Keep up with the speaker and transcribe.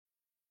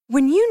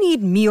When you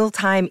need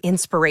mealtime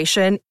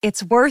inspiration,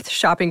 it's worth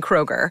shopping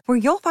Kroger, where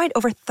you'll find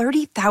over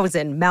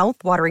 30,000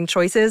 mouth-watering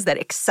choices that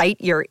excite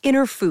your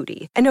inner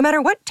foodie. And no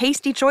matter what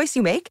tasty choice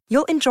you make,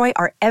 you'll enjoy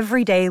our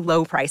everyday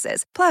low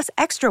prices, plus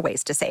extra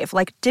ways to save,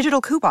 like digital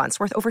coupons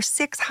worth over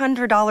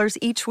 $600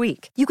 each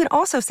week. You can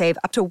also save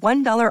up to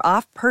 $1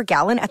 off per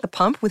gallon at the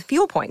pump with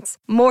fuel points.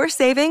 More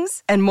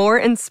savings and more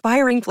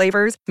inspiring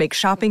flavors make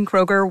shopping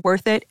Kroger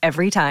worth it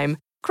every time.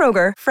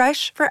 Kroger,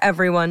 fresh for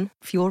everyone.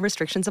 Fuel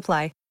restrictions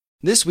apply.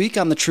 This week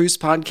on the Truce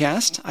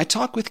Podcast, I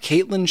talk with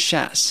Caitlin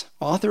Schass,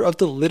 author of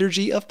The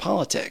Liturgy of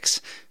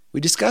Politics.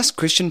 We discuss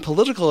Christian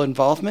political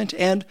involvement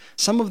and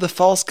some of the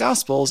false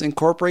gospels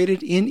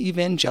incorporated in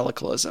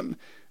evangelicalism.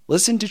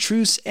 Listen to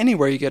Truce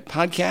anywhere you get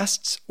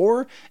podcasts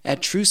or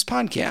at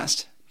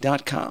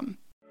trucepodcast.com.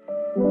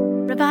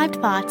 Revived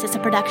Thoughts is a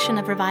production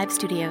of Revive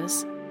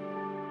Studios.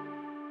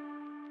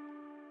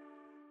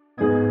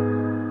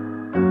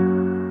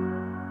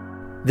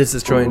 This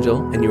is Troy and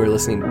Joel, and you are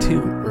listening to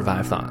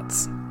Revive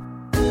Thoughts.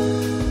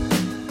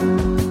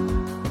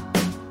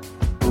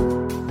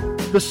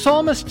 The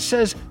psalmist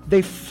says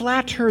they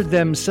flatter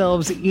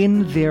themselves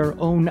in their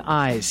own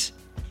eyes.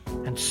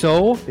 And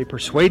so they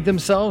persuade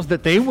themselves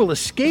that they will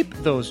escape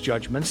those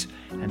judgments,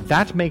 and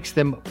that makes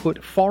them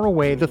put far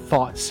away the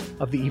thoughts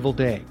of the evil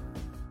day.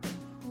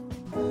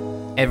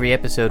 Every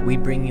episode, we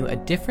bring you a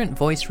different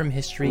voice from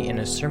history in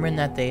a sermon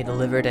that they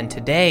delivered, and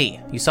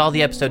today, you saw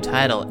the episode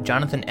title,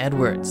 Jonathan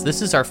Edwards.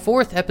 This is our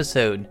fourth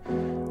episode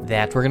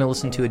that we're going to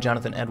listen to a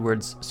Jonathan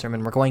Edwards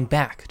sermon. We're going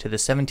back to the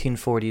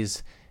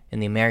 1740s in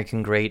the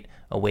American Great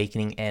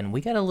Awakening, and we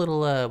got a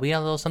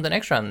little something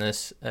extra on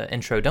this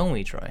intro, don't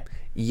we, Troy?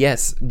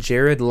 Yes,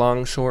 Jared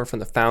Longshore from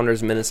the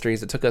Founders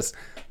Ministries. It took us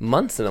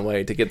months in a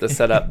way to get this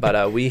set up,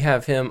 but we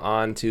have him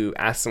on to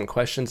ask some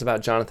questions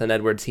about Jonathan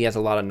Edwards. He has a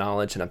lot of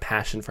knowledge and a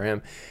passion for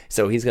him,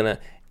 so he's going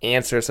to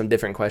answer some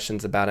different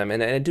questions about him.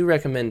 And I do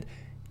recommend,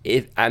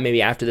 if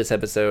maybe after this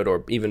episode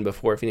or even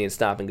before, if you need to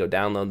stop and go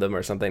download them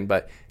or something,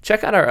 but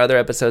check out our other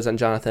episodes on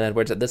Jonathan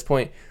Edwards. At this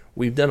point,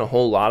 we've done a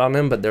whole lot on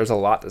him, but there's a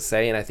lot to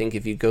say, and I think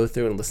if you go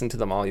through and listen to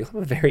them all, you'll have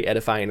a very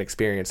edifying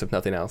experience, if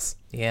nothing else.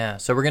 Yeah,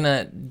 so we're going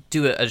to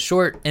do a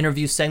short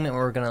interview segment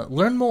where we're going to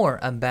learn more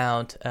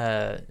about,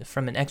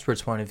 from an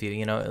expert's point of view,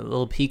 a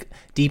little peek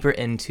deeper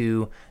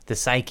into the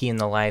psyche and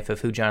the life of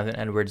who Jonathan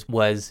Edwards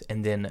was,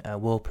 and then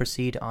we'll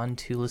proceed on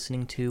to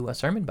listening to a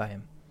sermon by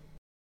him.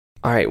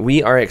 All right,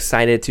 we are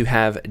excited to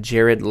have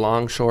Jared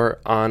Longshore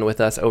on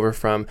with us over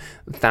from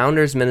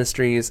Founders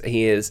Ministries.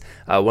 He is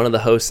one of the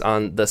hosts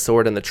on the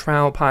Sword and the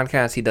Trowel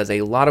podcast. He does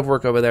a lot of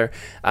work over there.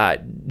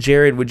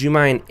 Jared, would you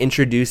mind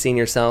introducing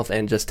yourself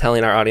and just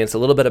telling our audience a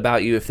little bit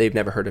about you if they've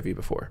never heard of you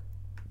before?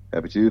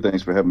 Happy to.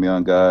 Thanks for having me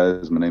on,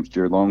 guys. My name's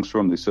Jared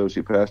Longshore. I'm the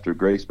associate pastor of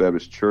Grace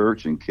Baptist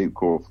Church in Cape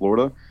Coral,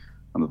 Florida.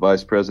 I'm the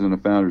vice president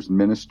of Founders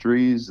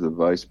Ministries, the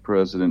vice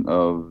president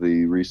of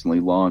the recently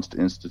launched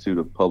Institute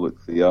of Public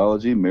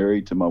Theology,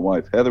 married to my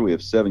wife, Heather. We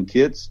have 7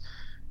 kids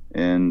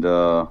and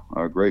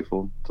are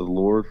grateful to the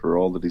Lord for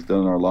all that he's done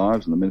in our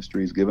lives and the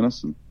ministry he's given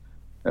us, and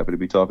happy to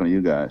be talking to you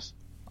guys.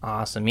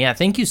 Awesome. Yeah,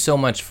 thank you so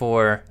much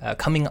for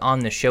coming on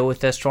the show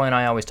with us. Troy and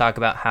I always talk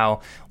about how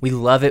we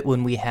love it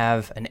when we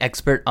have an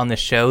expert on the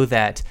show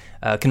that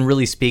can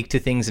really speak to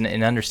things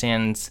and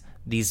understands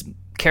these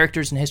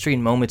characters in history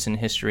and moments in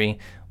history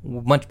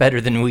much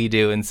better than we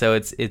do, and so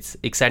it's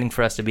exciting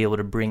for us to be able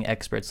to bring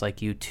experts like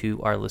you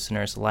to our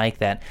listeners like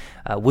that.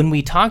 When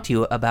we talked to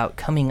you about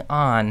coming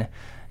on,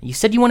 you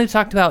said you wanted to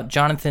talk about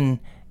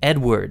Jonathan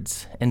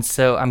Edwards, and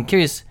so I'm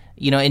curious,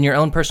 in your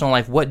own personal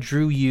life, what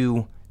drew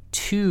you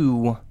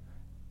to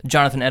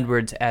Jonathan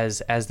Edwards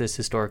as this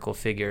historical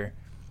figure?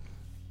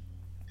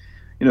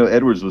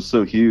 Edwards was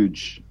so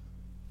huge,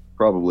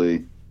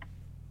 probably,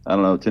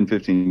 10,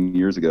 15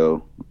 years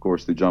ago. Of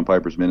course, through John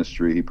Piper's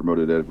ministry, he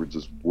promoted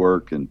Edwards'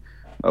 work, and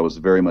I was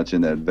very much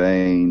in that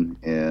vein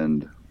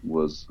and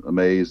was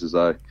amazed as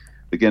I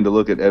began to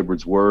look at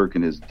Edwards' work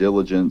and his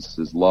diligence,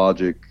 his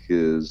logic,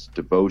 his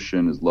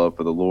devotion, his love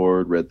for the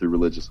Lord, read through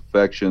Religious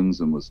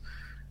Affections, and was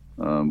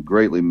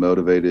greatly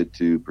motivated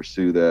to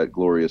pursue that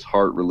glorious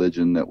heart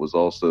religion that was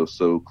also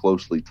so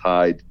closely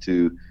tied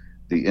to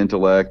the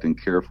intellect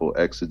and careful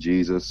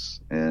exegesis,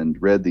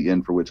 and read The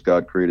End for Which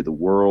God Created the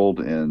World,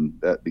 and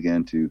that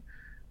began to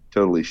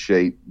totally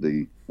shape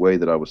the way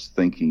that I was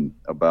thinking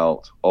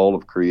about all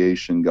of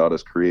creation, God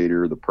as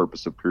creator, the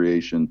purpose of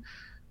creation,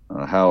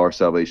 how our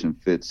salvation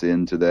fits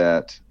into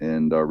that,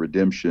 and our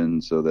redemption,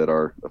 so that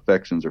our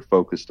affections are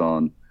focused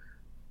on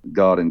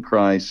God and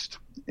Christ,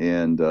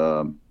 and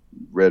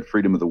read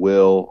Freedom of the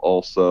Will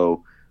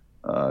also.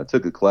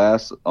 Took a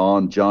class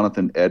on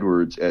Jonathan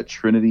Edwards at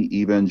Trinity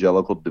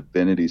Evangelical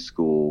Divinity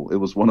School. It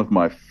was one of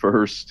my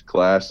first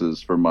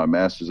classes for my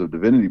Masters of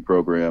Divinity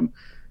program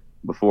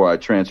before I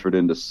transferred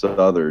into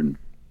Southern.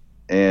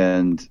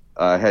 And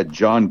I had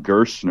John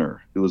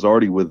Gerstner, who was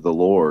already with the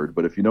Lord.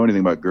 But if you know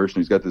anything about Gerstner,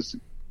 he's got this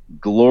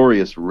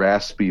glorious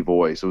raspy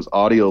voice. It was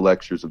audio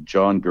lectures of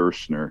John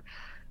Gerstner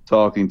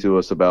talking to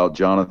us about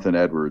Jonathan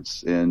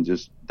Edwards and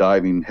just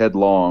diving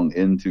headlong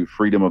into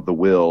Freedom of the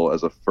Will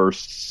as a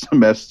first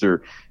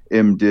semester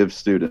MDiv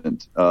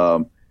student.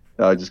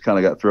 I just kind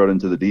of got thrown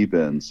into the deep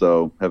end.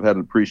 So have had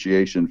an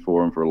appreciation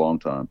for him for a long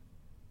time.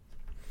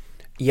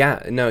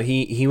 Yeah, no,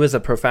 he was a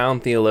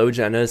profound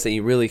theologian. I noticed that he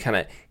really kind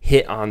of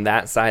hit on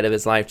that side of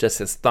his life, just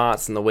his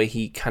thoughts and the way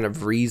he kind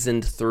of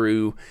reasoned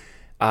through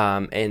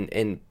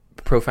and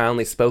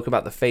profoundly spoke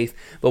about the faith.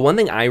 But one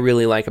thing I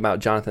really like about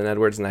Jonathan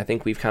Edwards, and I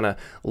think we've kind of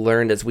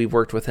learned as we've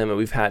worked with him,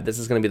 and this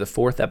is going to be the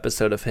 4th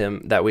episode of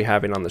him that we're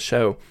having on the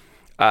show,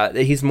 that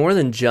he's more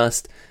than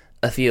just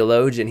a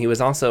theologian. He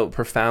was also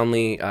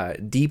profoundly,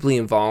 deeply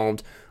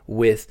involved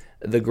with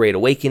the Great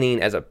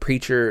Awakening as a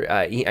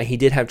preacher. He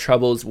did have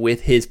troubles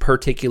with his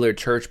particular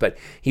church, but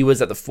he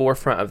was at the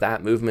forefront of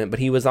that movement. But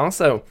he was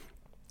also,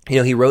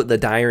 he wrote the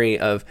Diary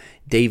of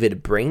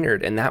David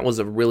Brainerd, and that was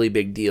a really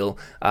big deal.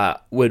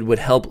 Would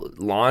help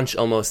launch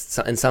almost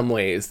in some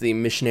ways the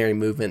missionary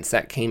movements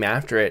that came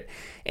after it.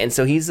 And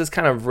so he's this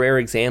kind of rare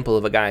example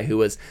of a guy who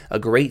was a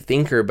great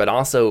thinker, but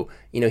also,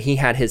 he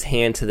had his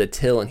hand to the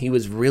till, and he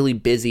was really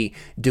busy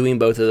doing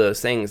both of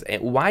those things.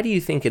 And why do you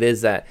think it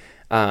is that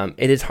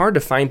it is hard to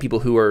find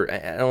people who are,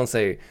 I don't want to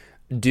say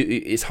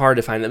it's hard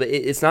to find them, but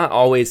it's not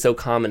always so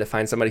common to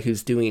find somebody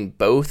who's doing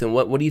both? And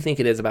what do you think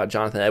it is about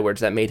Jonathan Edwards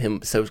that made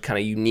him so kind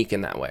of unique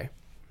in that way?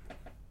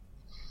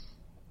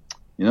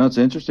 It's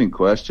an interesting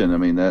question. I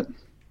mean, that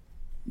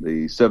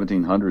the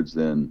 1700s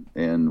then,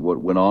 and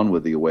what went on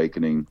with the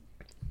awakening,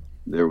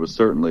 there was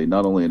certainly,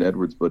 not only in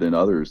Edwards but in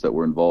others that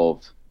were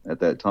involved at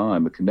that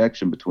time, a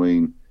connection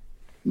between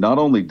not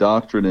only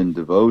doctrine and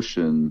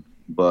devotion,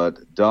 but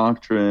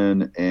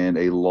doctrine and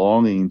a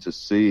longing to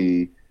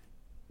see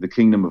the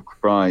kingdom of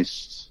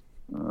Christ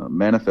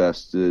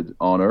manifested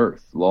on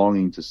earth,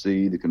 longing to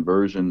see the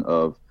conversion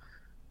of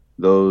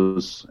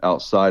those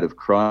outside of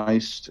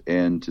Christ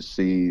and to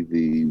see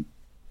the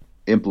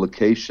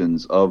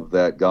implications of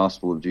that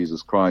gospel of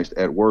Jesus Christ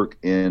at work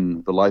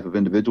in the life of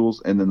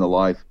individuals and in the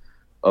life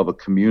of a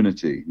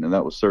community. And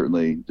that was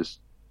certainly just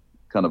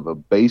kind of a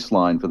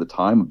baseline for the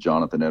time of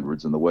Jonathan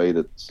Edwards and the way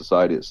that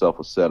society itself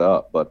was set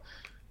up. But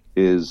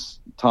his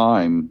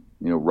time,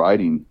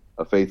 writing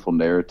a faithful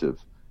narrative,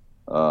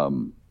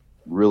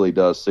 really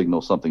does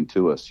signal something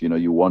to us.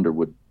 You wonder,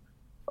 would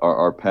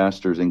our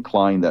pastors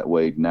incline that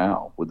way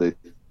now? Would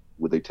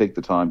they take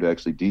the time to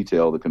actually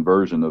detail the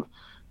conversion of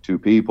 2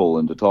 people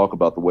and to talk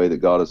about the way that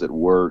God is at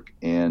work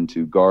and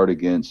to guard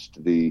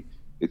against the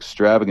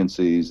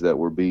extravagancies that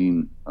were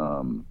being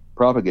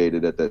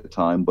propagated at that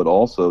time, but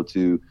also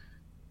to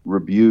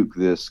rebuke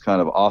this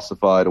kind of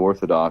ossified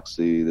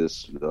orthodoxy,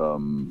 this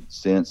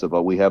sense of,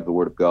 we have the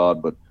Word of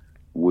God, but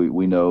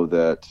we know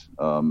that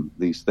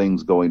these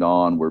things going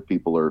on where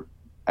people are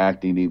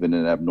acting even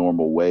in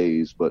abnormal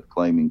ways but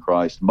claiming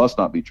Christ must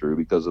not be true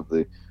because of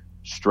the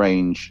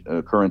strange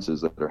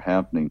occurrences that are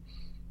happening.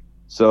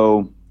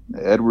 So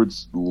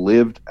Edwards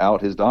lived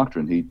out his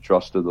doctrine. He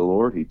trusted the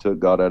Lord. He took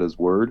God at his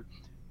word,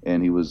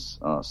 and he was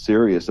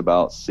serious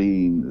about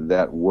seeing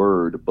that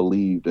word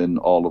believed in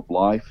all of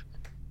life.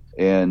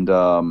 And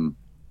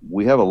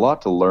we have a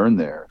lot to learn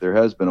there. There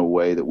has been a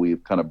way that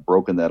we've kind of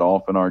broken that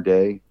off in our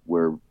day,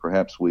 where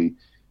perhaps we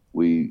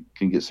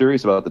can get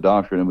serious about the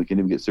doctrine, and we can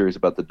even get serious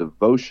about the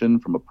devotion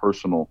from a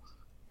personal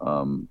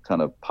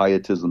kind of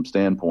pietism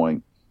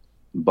standpoint.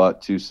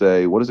 But to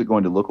say, what is it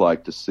going to look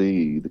like to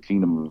see the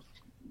kingdom of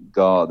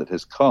God that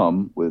has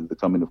come with the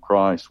coming of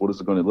Christ? What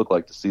is it going to look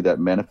like to see that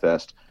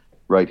manifest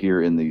right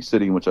here in the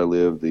city in which I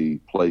live, the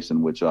place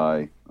in which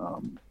I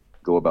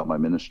go about my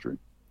ministry?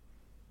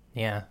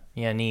 Yeah,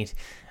 neat.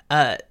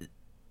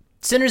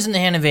 Sinners in the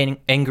Hand of an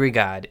Angry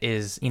God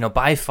is,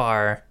 by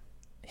far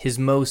his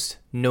most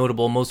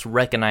notable, most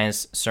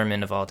recognized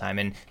sermon of all time.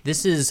 And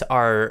this is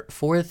our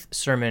 4th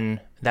sermon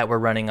that we're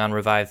running on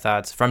Revived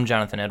Thoughts from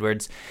Jonathan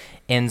Edwards.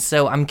 And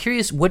so I'm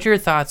curious, what are your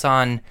thoughts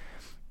on,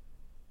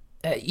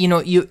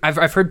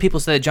 I've heard people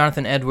say that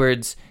Jonathan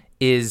Edwards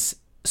is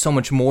so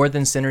much more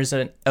than sinners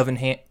in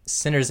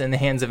the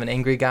hands of an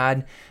angry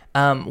God.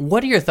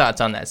 What are your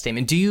thoughts on that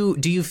statement? Do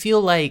you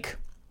feel like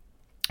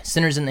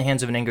Sinners in the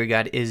Hands of an Angry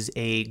God is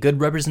a good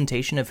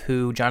representation of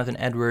who Jonathan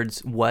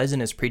Edwards was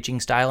in his preaching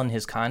style and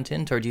his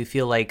content, or do you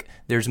feel like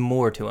there's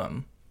more to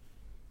him?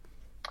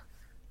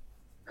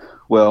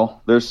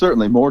 Well, there's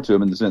certainly more to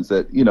him in the sense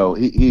that,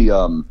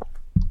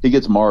 he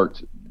gets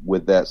marked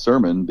with that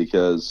sermon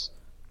because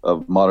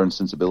of modern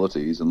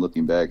sensibilities, and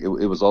looking back, it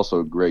was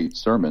also a great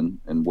sermon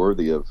and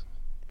worthy of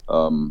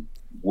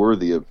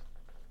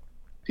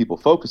people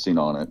focusing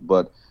on it.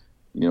 But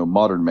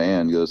modern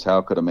man goes,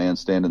 how could a man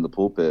stand in the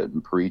pulpit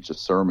and preach a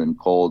sermon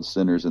called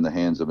Sinners in the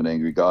Hands of an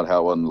Angry God?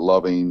 How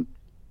unloving.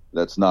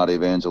 That's not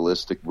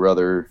evangelistic,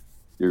 brother.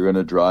 You're going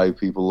to drive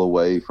people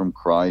away from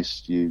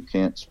Christ. You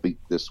can't speak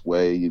this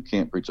way. You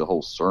can't preach a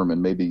whole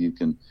sermon. Maybe you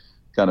can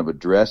kind of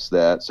address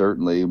that.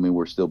 Certainly,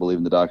 we're still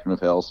believing the doctrine of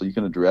hell, so you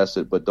can address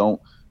it, but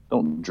don't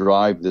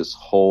drive this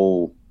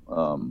whole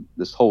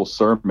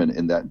sermon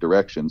in that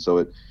direction. So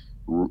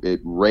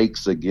it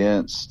rakes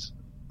against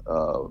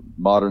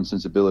modern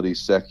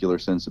sensibilities, secular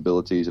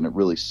sensibilities, and it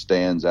really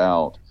stands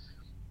out.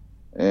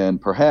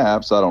 And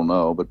perhaps, I don't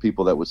know, but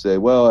people that would say,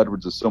 well,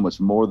 Edwards is so much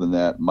more than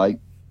that might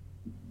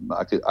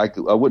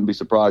I wouldn't be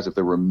surprised if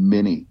there were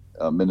many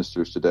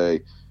ministers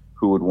today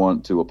who would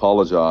want to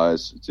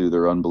apologize to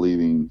their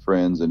unbelieving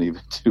friends and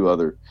even to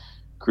other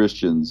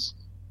Christians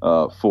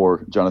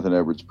for Jonathan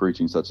Edwards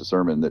preaching such a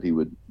sermon, that he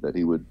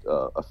would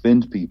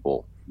offend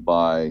people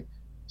by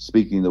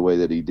speaking the way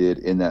that he did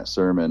in that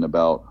sermon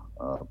about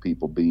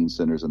people being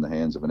sinners in the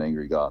hands of an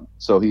angry God.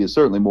 So he is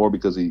certainly more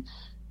because he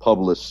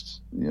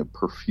published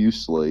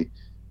profusely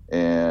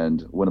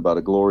and went about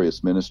a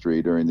glorious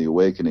ministry during the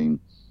awakening.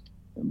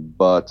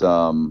 But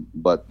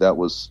that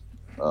was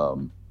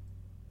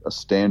a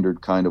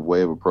standard kind of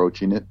way of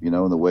approaching it, in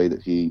the way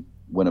that he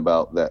went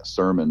about that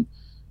sermon.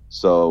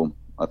 So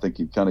I think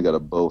you've kind of got a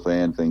both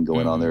and thing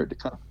going on there. It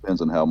kind of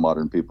depends on how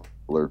modern people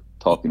are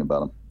talking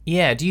about him.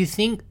 Yeah. Do you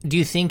think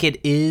it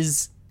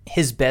is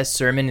his best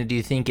sermon, and do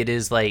you think it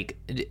is like,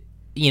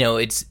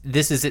 is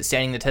it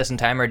standing the test in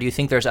time, or do you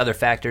think there's other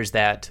factors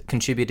that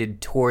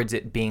contributed towards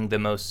it being the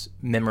most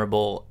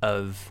memorable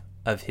of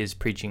his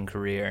preaching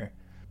career?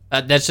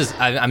 That's just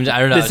I don't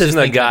know. This isn't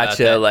a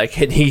gotcha. Like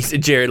he's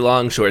Jared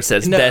Longshore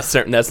says best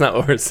sermon. That's not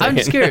what we're saying. I'm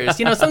just curious.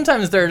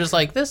 Sometimes they're just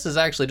like, this is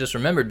actually just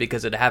remembered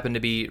because it happened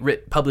to be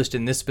published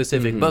in this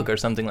specific book or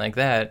something like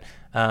that.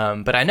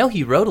 But I know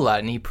he wrote a lot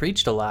and he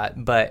preached a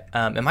lot. But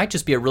it might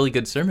just be a really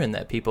good sermon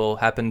that people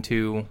happen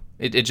to.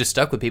 It just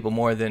stuck with people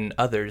more than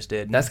others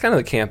did. That's kind of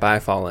the camp I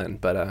fall in.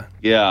 But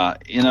yeah,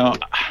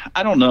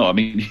 I don't know. I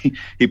mean,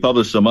 he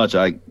published so much.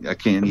 I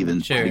can't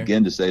even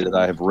begin to say that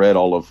I have read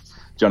all of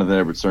Jonathan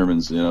Edwards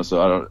sermons,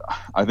 so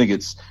I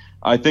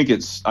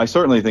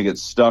certainly think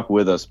it's stuck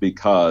with us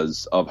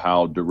because of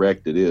how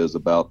direct it is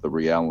about the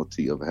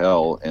reality of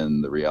hell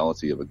and the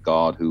reality of a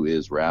God who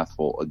is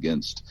wrathful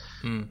against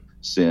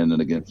sin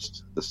and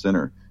against the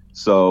sinner.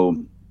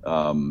 So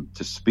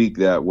to speak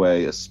that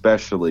way,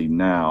 especially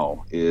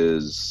now,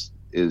 is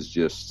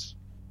just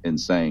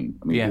insane.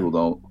 I mean, people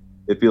don't.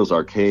 It feels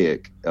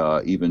archaic,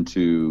 even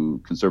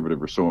to conservative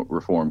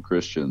reform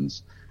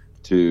Christians,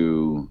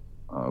 to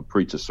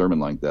preach a sermon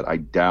like that.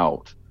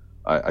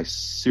 I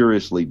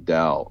seriously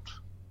doubt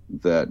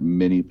that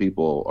many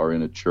people are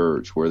in a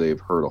church where they've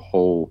heard a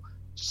whole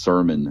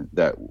sermon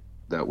that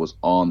was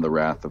on the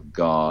wrath of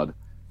God,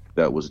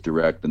 that was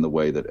direct in the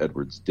way that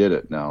Edwards did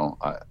it. Now,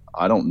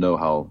 I don't know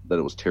how that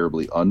it was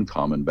terribly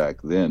uncommon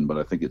back then, but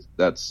I think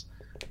that's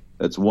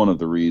one of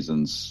the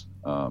reasons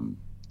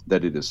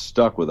that it has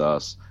stuck with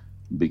us,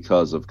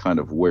 because of kind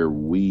of where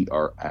we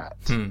are at.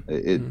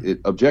 It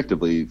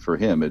objectively, for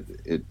him,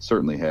 it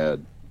certainly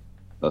had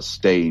a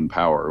staying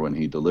power when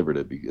he delivered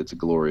it. It's a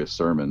glorious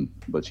sermon,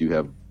 but you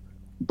have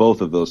both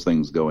of those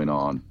things going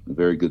on. A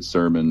very good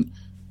sermon,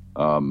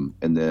 and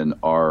then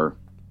our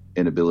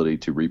inability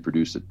to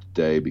reproduce it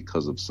today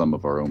because of some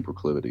of our own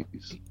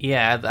proclivities.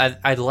 Yeah,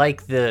 I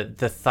like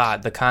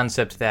the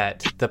concept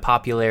that the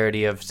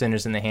popularity of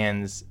Sinners in the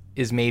Hands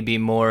is maybe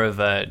more of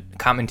a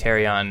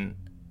commentary on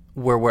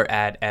where we're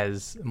at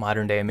as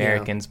modern day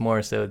Americans,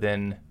 more so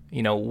than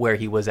where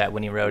he was at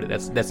when he wrote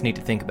it. That's neat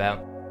to think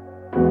about.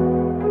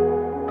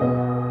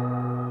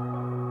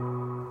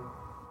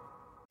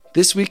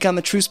 This week on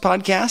the Truce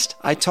Podcast,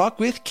 I talk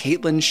with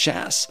Caitlin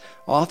Schass,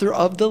 author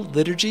of The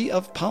Liturgy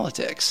of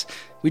Politics.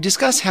 We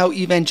discuss how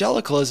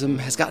evangelicalism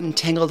has gotten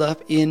tangled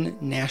up in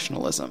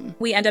nationalism.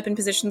 We end up in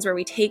positions where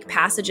we take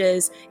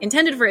passages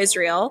intended for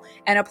Israel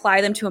and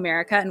apply them to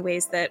America in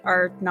ways that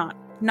are not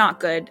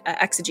good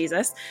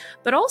exegesis.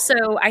 But also,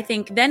 I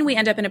think then we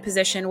end up in a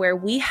position where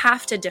we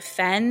have to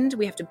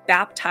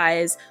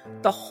baptize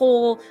the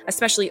whole,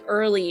 especially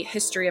early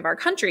history of our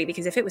country,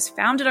 because if it was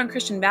founded on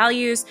Christian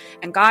values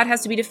and God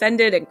has to be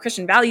defended and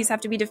Christian values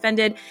have to be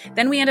defended,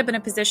 then we end up in a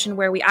position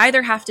where we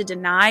either have to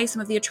deny some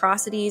of the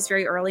atrocities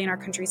very early in our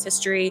country's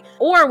history,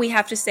 or we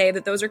have to say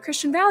that those are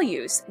Christian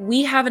values.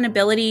 We have an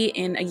ability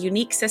in a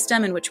unique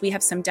system in which we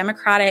have some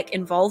democratic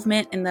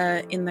involvement in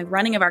the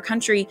running of our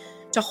country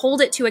to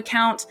hold it to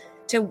account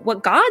to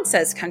what God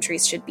says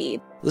countries should be.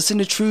 Listen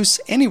to Truce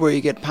anywhere you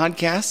get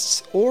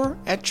podcasts or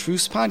at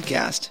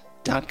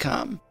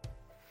trucepodcast.com.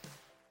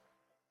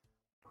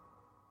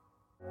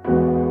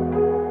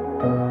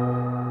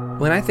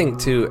 When I think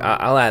too,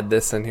 I'll add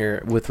this in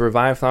here with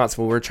Revived Thoughts.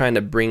 When we're trying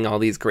to bring all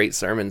these great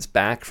sermons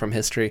back from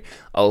history,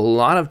 a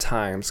lot of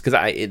times, because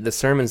the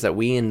sermons that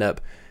we end up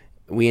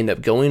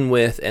going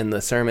with and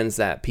the sermons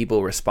that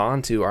people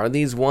respond to are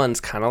these ones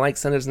kind of like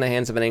Sinners in the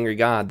Hands of an Angry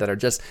God, that are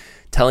just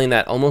telling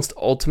that almost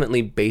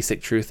ultimately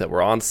basic truth that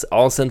we're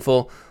all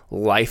sinful,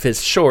 life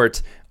is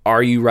short.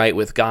 Are you right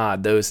with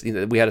God? Those,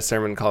 we had a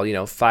sermon called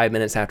 5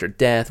 minutes after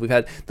death. We've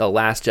had the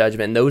Last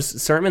Judgment.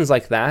 Those sermons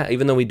like that,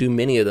 even though we do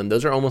many of them,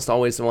 those are almost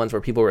always the ones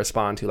where people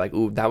respond to, like,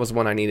 ooh, that was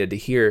one I needed to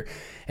hear.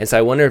 And so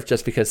I wonder if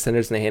just because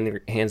Sinners in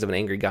the Hands of an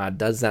Angry God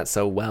does that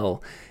so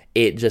well,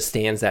 it just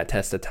stands that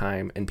test of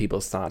time in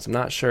people's thoughts. I'm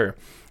not sure.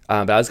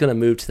 But I was going to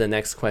move to the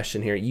next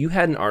question here. You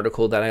had an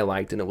article that I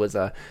liked, and it was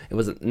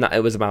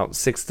about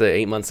 6 to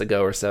 8 months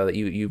ago or so that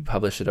you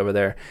published it over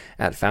there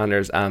at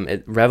Founders.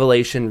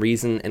 Revelation,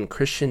 Reason, and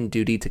Christian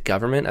Duty to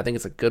Government. I think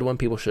it's a good one.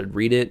 People should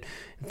read it,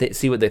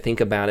 see what they think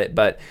about it.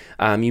 But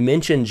you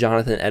mentioned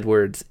Jonathan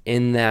Edwards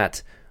in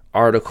that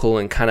article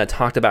and kind of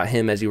talked about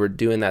him as you were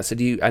doing that. So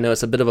I know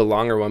it's a bit of a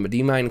longer one, but do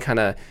you mind kind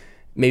of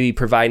maybe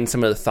providing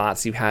some of the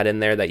thoughts you had in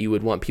there that you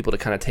would want people to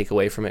kind of take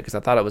away from it? Because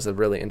I thought it was a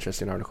really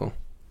interesting article.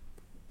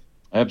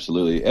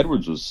 Absolutely.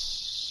 Edwards was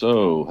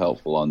so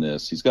helpful on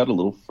this. He's got a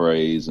little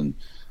phrase, and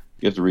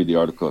you have to read the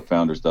article at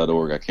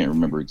founders.org. I can't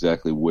remember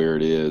exactly where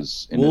it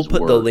is. We'll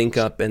put the link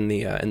up in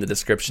the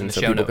description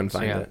so people can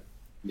find it.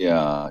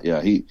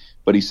 Yeah.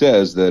 He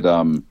says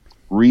that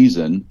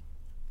reason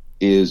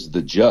is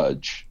the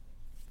judge,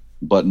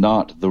 but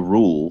not the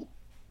rule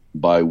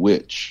by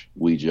which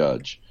we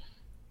judge.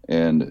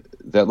 And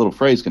that little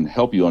phrase can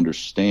help you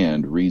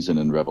understand reason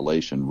and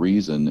revelation.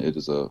 Reason, it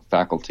is a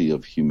faculty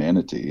of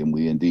humanity, and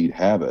we indeed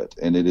have it.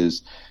 And it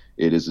is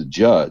a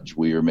judge.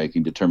 We are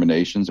making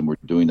determinations, and we're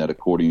doing that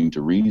according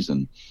to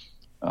reason.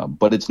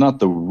 But it's not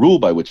the rule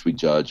by which we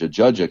judge. A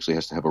judge actually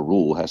has to have a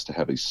rule, has to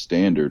have a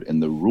standard,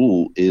 and the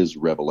rule is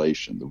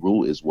revelation. The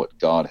rule is what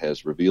God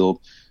has revealed,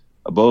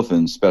 both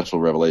in special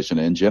revelation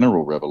and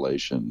general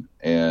revelation.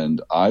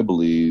 And I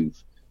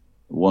believe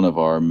one of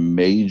our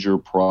major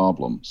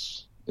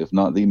problems, if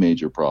not the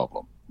major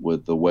problem,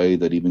 with the way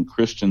that even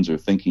Christians are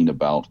thinking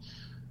about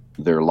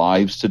their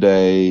lives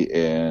today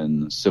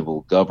and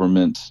civil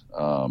government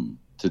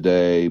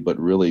today, but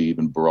really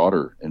even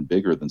broader and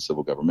bigger than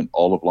civil government,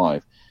 all of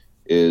life,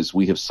 is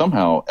we have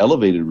somehow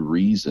elevated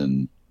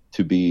reason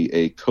to be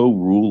a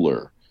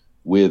co-ruler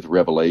with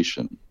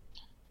revelation.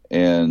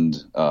 And,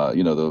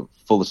 the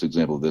fullest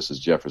example of this is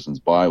Jefferson's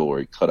Bible, where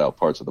he cut out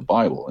parts of the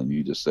Bible, and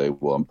you just say,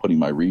 well, I'm putting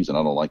my reason.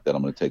 I don't like that.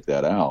 I'm going to take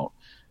that out.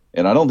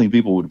 And I don't think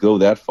people would go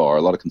that far.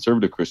 A lot of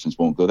conservative Christians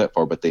won't go that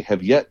far, but they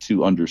have yet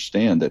to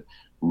understand that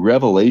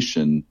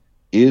revelation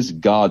is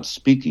God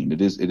speaking. It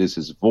is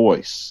his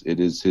voice. It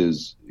is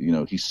his,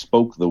 he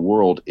spoke the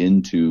world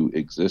into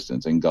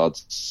existence, and God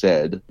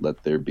said,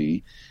 let there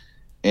be.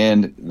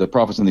 And the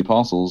prophets and the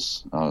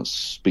apostles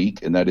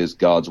speak, and that is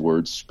God's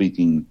word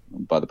speaking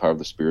by the power of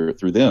the Spirit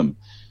through them.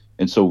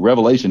 And so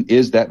revelation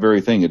is that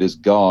very thing. It is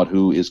God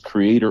who is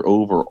creator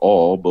over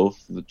all,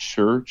 both the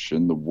church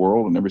and the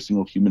world and every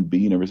single human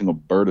being, every single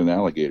bird and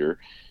alligator.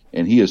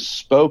 And he has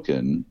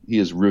spoken, he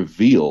has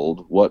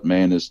revealed what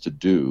man is to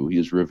do. He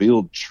has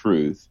revealed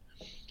truth.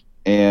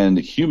 And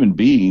human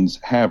beings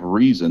have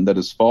reason that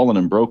is fallen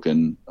and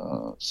broken,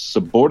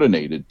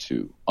 subordinated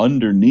to,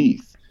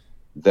 underneath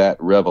that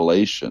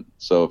revelation.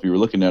 So if you were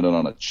looking at it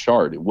on a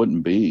chart, it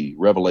wouldn't be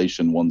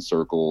revelation one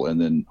circle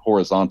and then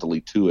horizontally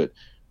to it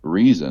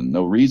reason.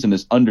 No, reason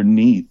is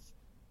underneath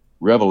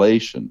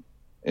revelation.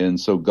 And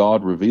so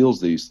God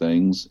reveals these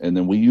things, and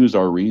then we use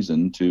our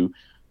reason to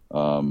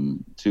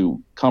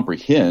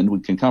comprehend. We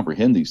can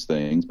comprehend these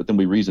things, but then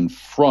we reason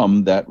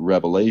from that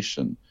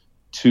revelation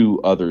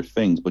to other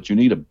things. But you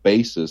need a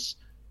basis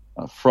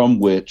from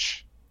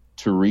which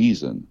to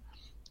reason.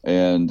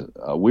 And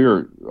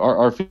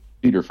our feet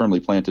are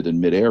firmly planted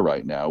in midair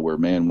right now, where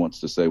man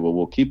wants to say, well,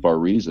 we'll keep our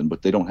reason,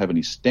 but they don't have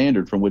any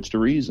standard from which to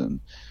reason.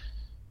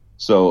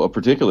 So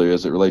particularly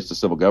as it relates to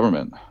civil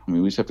government,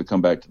 we just have to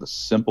come back to the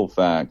simple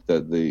fact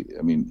that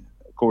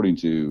according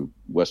to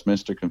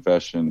Westminster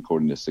Confession,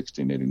 according to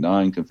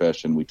 1689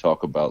 Confession, we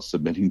talk about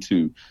submitting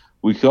to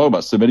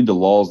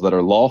laws that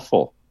are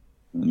lawful.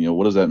 And,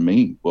 what does that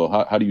mean? Well,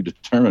 how do you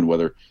determine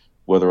whether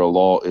a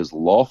law is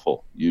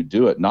lawful? You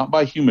do it not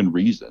by human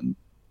reason.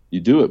 You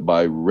do it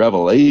by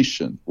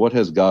revelation. What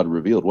has God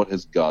revealed? What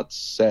has God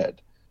said?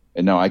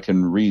 And now I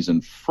can reason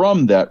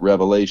from that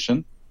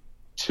revelation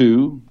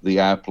to the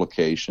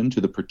application,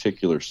 to the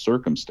particular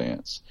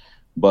circumstance.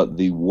 But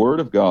the Word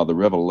of God, the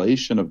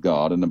revelation of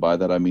God, and by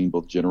that I mean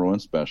both general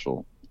and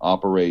special,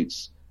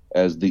 operates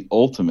as the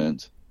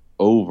ultimate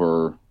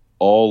over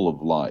all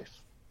of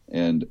life.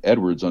 And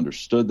Edwards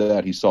understood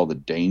that. He saw the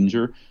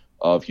danger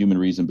of human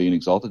reason being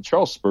exalted.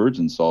 Charles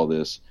Spurgeon saw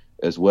this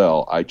as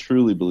well. I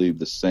truly believe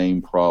the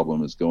same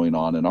problem is going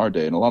on in our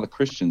day. And a lot of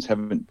Christians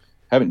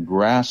haven't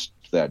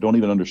grasped that, don't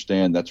even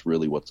understand that's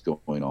really what's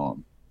going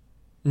on.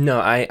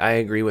 No, I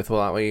agree with a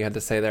lot what you had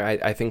to say there.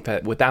 I think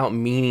that without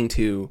meaning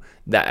to,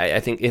 that I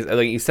think,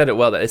 like you said it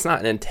well, that it's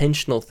not an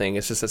intentional thing.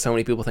 It's just that so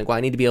many people think, well,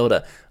 I need to be able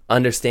to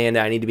understand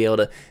it. I need to be able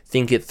to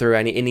think it through.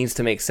 It needs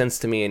to make sense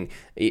to me. And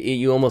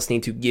you almost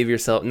need to give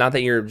yourself, not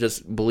that you're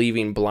just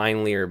believing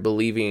blindly or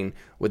believing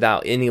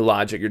without any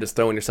logic, you're just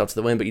throwing yourself to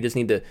the wind, but you just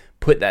need to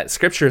put that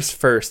Scripture is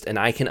first, and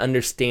I can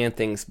understand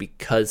things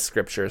because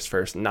Scripture is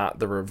first, not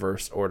the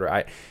reverse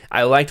order.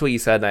 I liked what you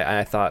said.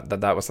 I thought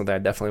that was something I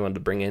definitely wanted to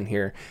bring in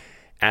here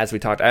as we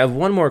talked. I have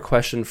one more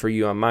question for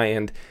you on my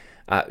end.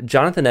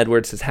 Jonathan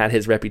Edwards has had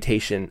his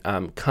reputation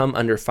come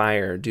under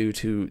fire due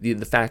to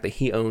the fact that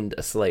he owned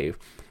a slave.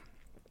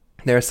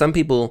 There are some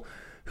people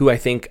who I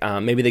think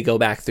maybe they go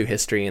back through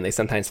history and they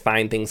sometimes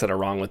find things that are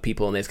wrong with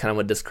people and they just kind of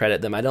would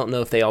discredit them. I don't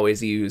know if they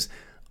always use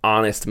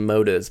honest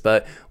motives.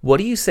 But what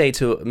do you say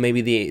to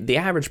maybe the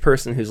average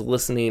person who's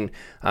listening?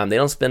 They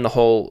don't spend the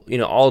whole,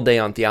 all day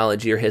on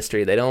theology or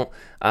history. They don't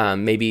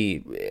they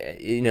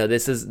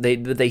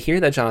hear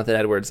that Jonathan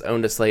Edwards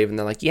owned a slave, and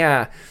they're like,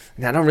 yeah,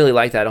 I don't really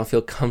like that. I don't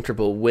feel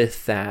comfortable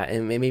with that,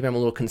 and maybe I'm a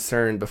little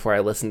concerned before I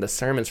listen to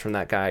sermons from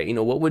that guy.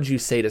 What would you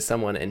say to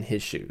someone in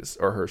his shoes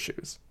or her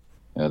shoes?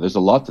 Yeah, there's a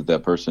lot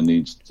that person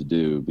needs to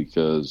do,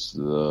 because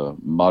the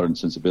modern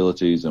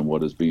sensibilities and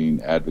what is being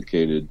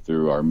advocated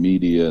through our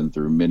media and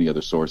through many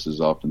other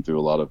sources, often through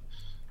a lot of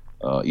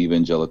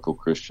evangelical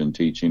Christian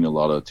teaching, a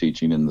lot of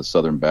teaching in the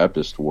Southern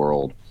Baptist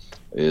world,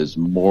 is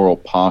moral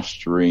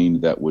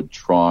posturing that would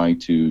try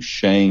to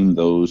shame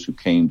those who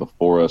came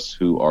before us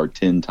who are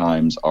 10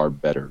 times our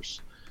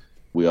betters.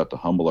 We ought to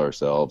humble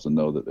ourselves and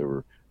know that there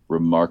were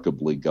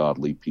remarkably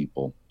godly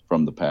people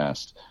from the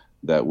past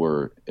that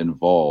were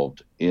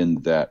involved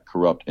in that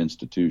corrupt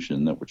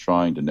institution, that were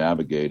trying to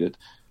navigate it.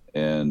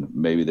 And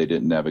maybe they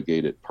didn't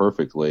navigate it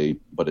perfectly,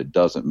 but it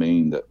doesn't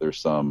mean that there's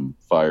some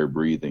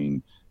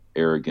fire-breathing,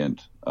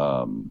 arrogant,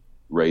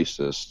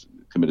 racist,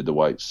 committed to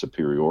white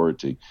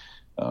superiority.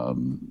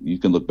 You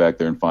can look back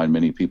there and find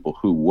many people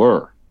who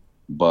were,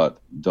 but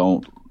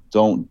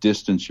don't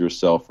distance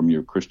yourself from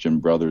your Christian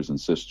brothers and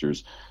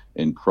sisters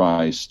in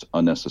Christ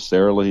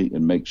unnecessarily,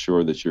 and make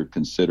sure that you're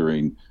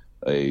considering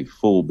a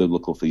full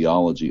biblical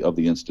theology of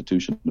the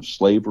institution of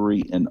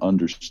slavery and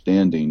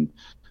understanding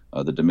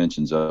the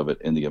dimensions of it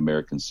in the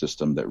American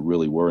system that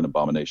really were an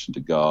abomination to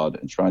God,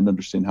 and trying to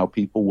understand how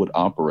people would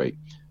operate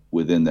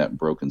within that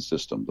broken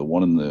system. The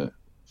one in the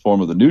form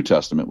of the New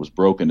Testament was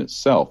broken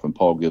itself, and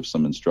Paul gives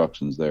some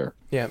instructions there.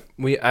 Yeah,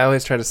 I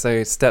always try to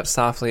say, step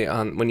softly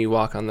on when you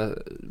walk on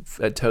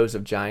the toes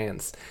of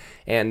giants,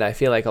 and I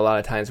feel like a lot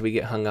of times we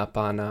get hung up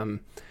on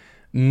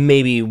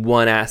maybe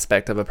one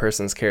aspect of a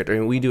person's character.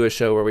 And we do a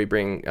show where we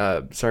bring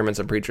sermons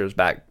and preachers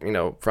back,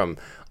 from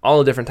all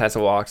the different types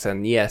of walks.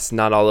 And yes,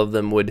 not all of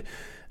them would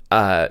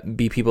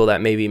be people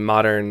that maybe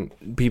modern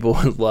people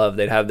would love.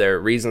 They'd have their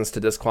reasons to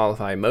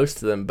disqualify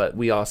most of them. But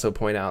we also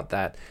point out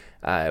that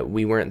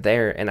we weren't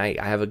there. And I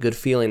have a good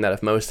feeling that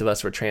if most of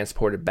us were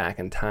transported back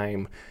in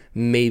time,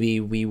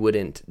 maybe we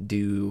wouldn't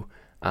do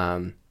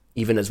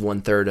even as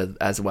 1/3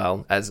 as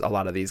well as a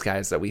lot of these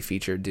guys that we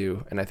featured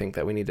do. And I think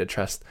that we need to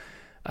trust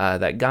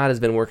that God has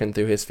been working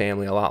through his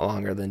family a lot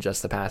longer than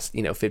just the past,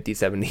 50,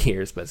 70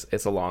 years, but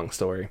it's a long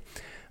story.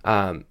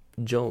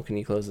 Joel, can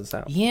you close this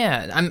out?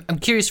 Yeah, I'm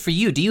curious for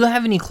you. Do you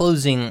have any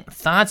closing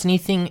thoughts,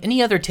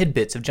 any other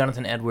tidbits of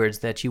Jonathan Edwards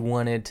that you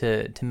wanted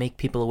to make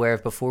people aware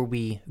of before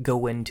we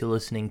go into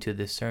listening to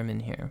this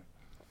sermon here?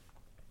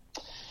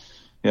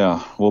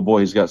 Yeah, well, boy,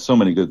 he's got so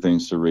many good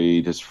things to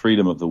read. His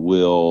Freedom of the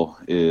Will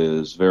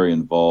is very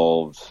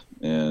involved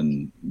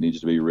and needs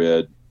to be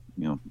read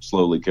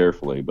slowly,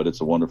 carefully, but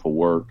it's a wonderful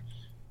work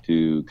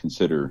to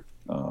consider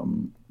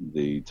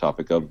the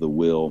topic of the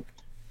will.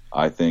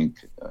 I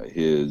think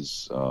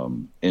his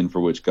End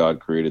for Which God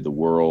Created the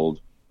World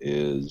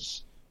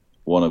is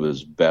one of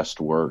his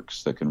best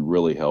works that can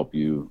really help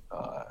you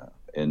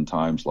in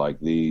times like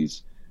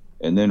these.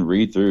 And then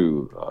read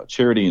through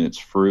Charity and Its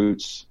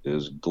Fruits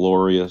is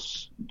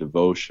glorious,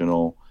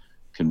 devotional,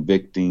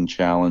 convicting,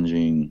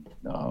 challenging.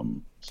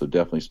 So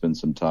definitely spend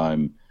some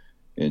time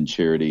in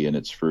Charity and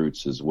Its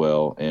Fruits as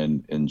well,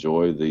 and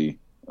enjoy the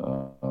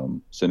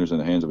Sinners in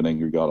the Hands of an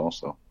Angry God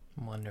also.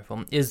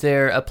 Wonderful. Is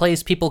there a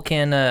place people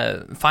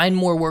can find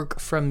more work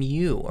from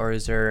you, or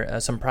is there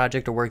some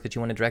project or work that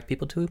you want to direct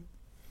people to?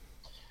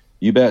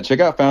 You bet. Check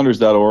out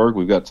founders.org.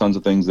 We've got tons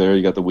of things there.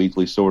 You got the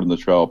weekly Sword in the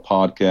Trowel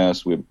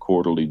podcast. We have a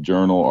quarterly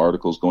journal,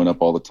 articles going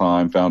up all the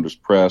time, Founders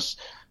Press.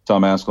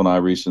 Tom Askell and I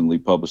recently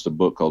published a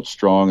book called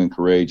Strong and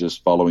Courageous,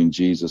 Following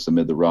Jesus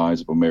Amid the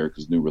Rise of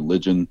America's New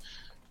Religion.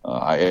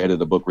 I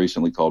edited a book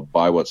recently called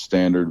By What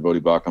Standard?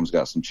 Vodi Bakham's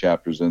got some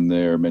chapters in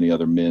there. Many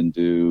other men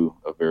do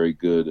a very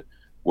good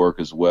work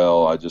as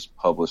well. I just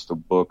published a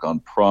book on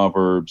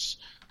Proverbs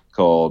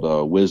called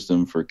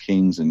Wisdom for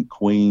Kings and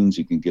Queens.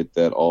 You can get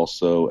that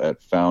also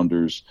at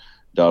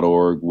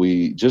founders.org.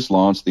 We just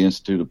launched the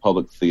Institute of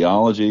Public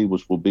Theology,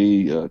 which will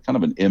be kind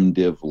of an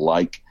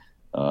MDiv-like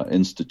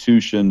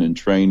institution and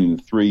training, a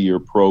 3-year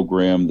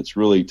program that's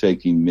really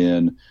taking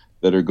men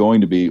that are going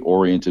to be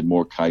oriented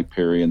more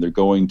Kuyperian. They're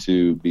going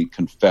to be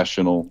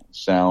confessional,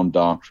 sound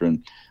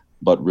doctrine,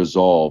 but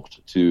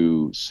resolved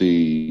to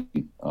see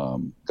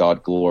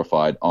God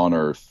glorified on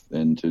earth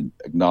and to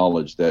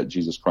acknowledge that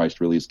Jesus Christ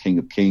really is King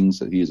of Kings,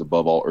 that he is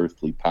above all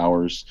earthly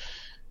powers,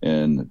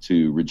 and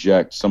to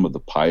reject some of the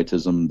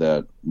pietism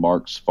that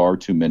marks far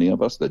too many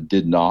of us, that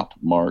did not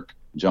mark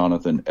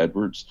Jonathan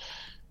Edwards.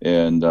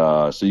 And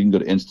so you can go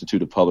to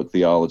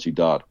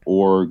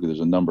instituteofpublictheology.org. There's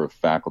a number of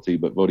faculty,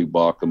 but Vodi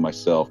Bakham,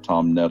 myself,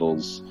 Tom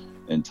Nettles,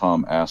 and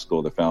Tom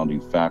Askell, the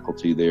founding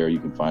faculty there. You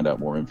can find out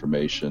more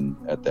information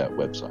at that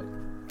website.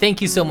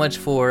 Thank you so much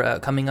for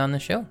coming on the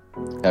show.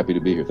 Happy to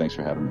be here. Thanks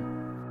for having me.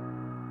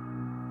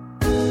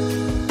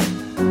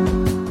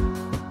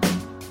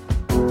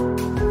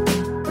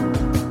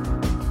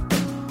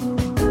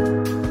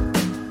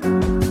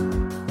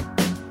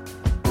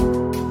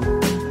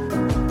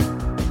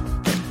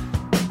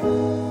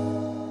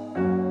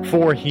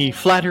 For he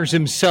flatters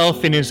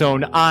himself in his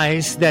own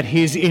eyes that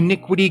his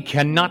iniquity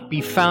cannot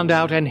be found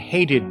out and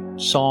hated.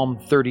 Psalm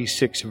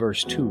 36,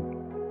 verse 2.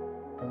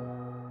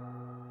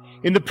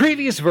 In the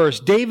previous verse,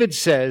 David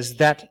says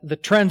that the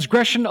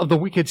transgression of the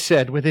wicked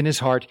said within his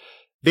heart,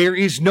 "There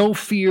is no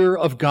fear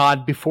of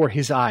God before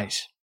his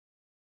eyes."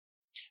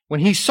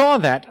 When he saw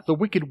that the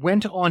wicked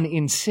went on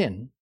in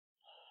sin,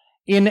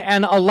 in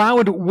an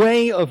allowed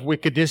way of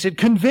wickedness, it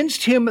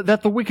convinced him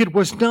that the wicked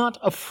was not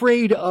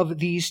afraid of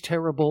these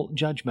terrible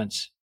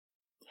judgments,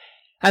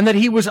 and that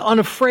he was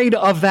unafraid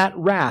of that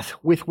wrath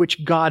with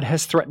which God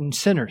has threatened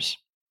sinners.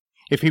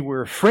 If he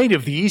were afraid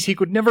of these, he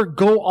could never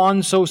go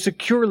on so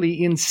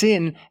securely in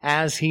sin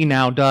as he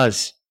now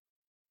does.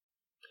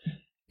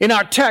 In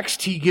our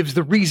text, he gives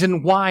the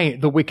reason why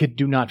the wicked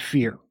do not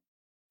fear.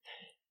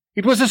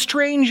 It was a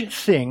strange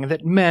thing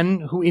that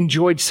men who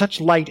enjoyed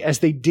such light as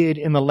they did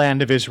in the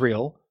land of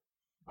Israel,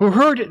 who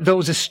heard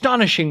those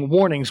astonishing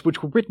warnings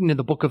which were written in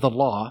the book of the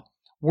law,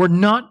 were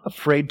not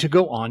afraid to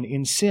go on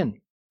in sin.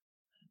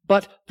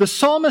 But the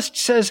psalmist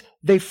says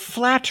they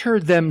flatter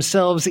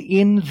themselves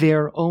in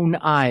their own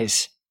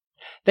eyes.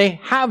 They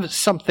have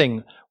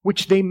something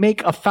which they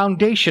make a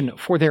foundation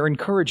for their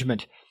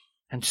encouragement,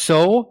 and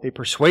so they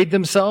persuade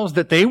themselves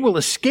that they will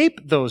escape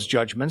those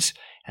judgments,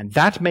 and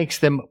that makes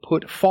them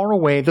put far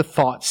away the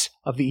thoughts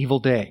of the evil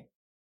day.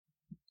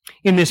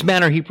 In this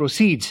manner he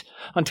proceeds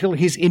until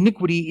his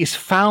iniquity is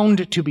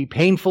found to be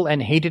painful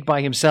and hated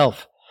by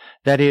himself.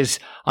 That is,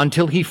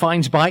 until he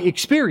finds by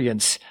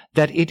experience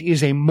that it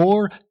is a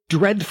more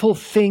dreadful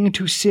thing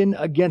to sin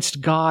against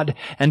God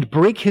and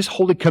break his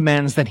holy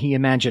commands than he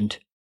imagined.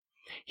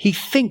 He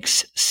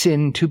thinks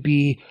sin to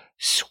be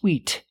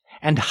sweet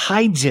and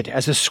hides it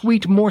as a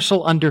sweet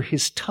morsel under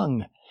his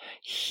tongue.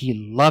 He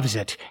loves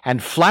it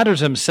and flatters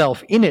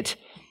himself in it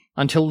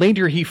until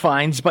later he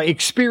finds by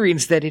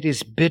experience that it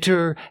is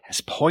bitter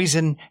as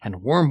poison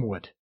and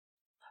wormwood.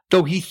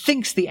 Though he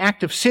thinks the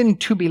act of sin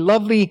to be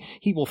lovely,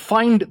 he will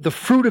find the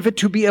fruit of it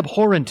to be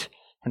abhorrent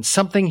and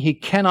something he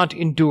cannot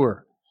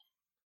endure.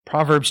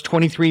 Proverbs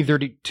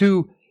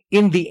 23:32,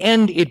 in the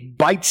end it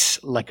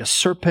bites like a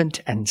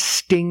serpent and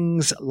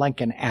stings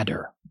like an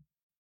adder.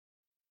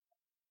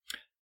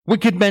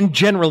 Wicked men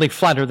generally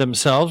flatter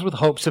themselves with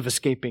hopes of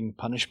escaping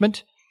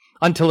punishment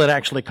until it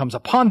actually comes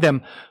upon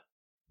them.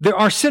 There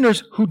are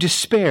sinners who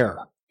despair,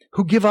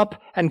 who give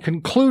up and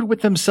conclude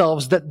with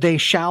themselves that they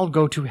shall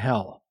go to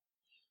hell.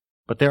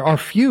 But there are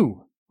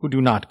few who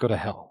do not go to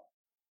hell.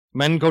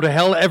 Men go to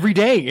hell every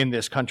day in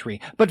this country,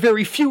 but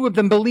very few of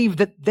them believe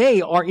that they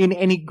are in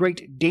any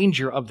great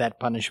danger of that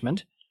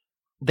punishment.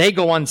 They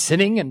go on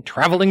sinning and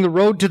traveling the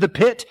road to the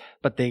pit,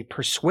 but they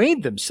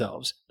persuade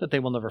themselves that they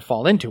will never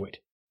fall into it.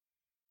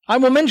 I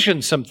will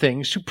mention some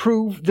things to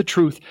prove the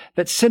truth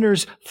that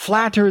sinners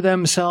flatter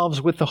themselves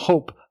with the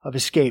hope of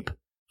escape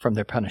from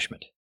their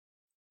punishment.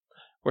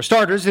 For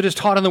starters, it is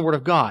taught in the Word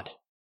of God.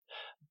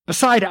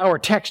 Beside our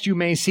text, you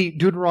may see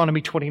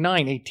Deuteronomy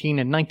 29:18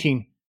 and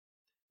 19.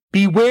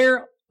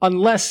 Beware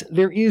unless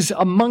there is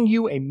among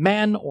you a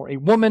man or a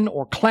woman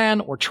or clan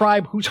or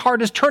tribe whose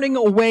heart is turning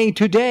away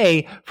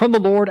today from the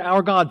Lord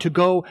our God to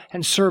go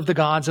and serve the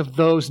gods of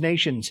those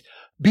nations.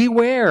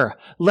 Beware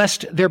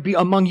lest there be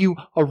among you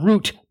a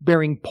root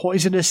bearing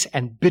poisonous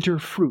and bitter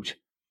fruit,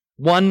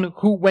 one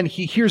who, when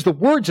he hears the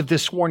words of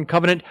this sworn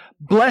covenant,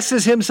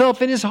 blesses himself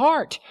in his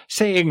heart,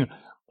 saying,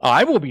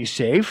 I will be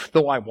safe,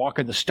 though I walk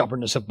in the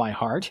stubbornness of my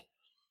heart.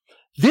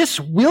 This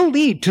will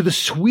lead to the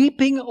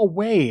sweeping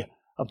away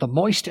of the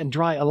moist and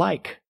dry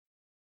alike.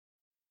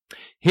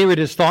 Here it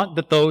is thought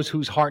that those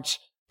whose hearts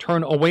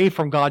turn away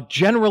from God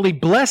generally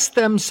bless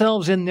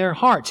themselves in their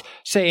hearts,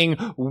 saying,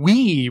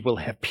 we will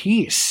have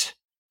peace.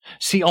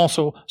 See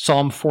also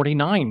Psalm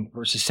 49,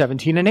 verses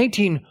 17 and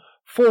 18.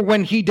 For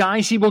when he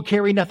dies, he will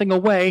carry nothing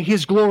away.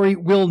 His glory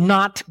will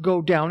not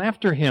go down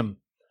after him.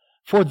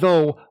 For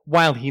though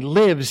while he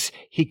lives,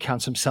 he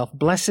counts himself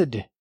blessed.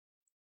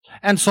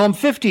 And Psalm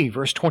 50,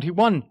 verse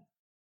 21.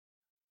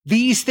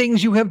 These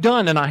things you have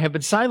done, and I have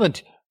been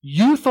silent.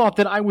 You thought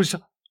that I was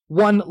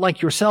one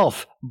like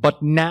yourself,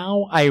 but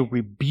now I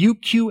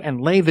rebuke you and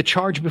lay the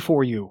charge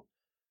before you.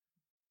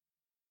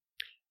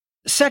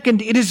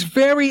 Second, it is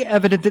very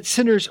evident that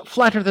sinners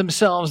flatter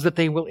themselves that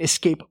they will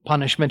escape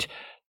punishment,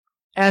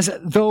 as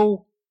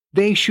though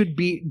they should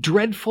be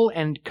dreadful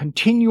and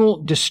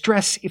continual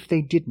distress if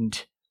they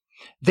didn't.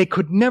 They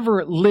could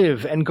never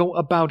live and go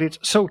about it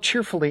so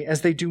cheerfully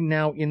as they do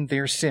now in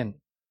their sin.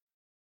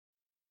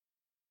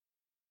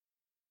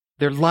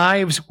 Their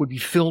lives would be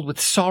filled with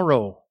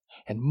sorrow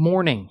and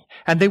mourning,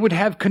 and they would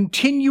have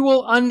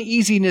continual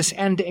uneasiness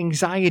and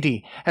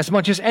anxiety, as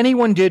much as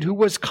anyone did who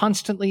was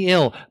constantly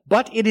ill.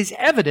 But it is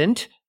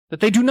evident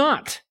that they do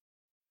not.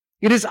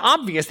 It is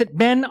obvious that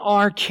men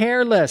are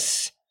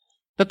careless,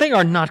 that they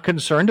are not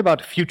concerned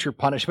about future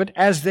punishment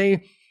as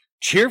they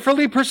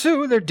cheerfully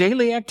pursue their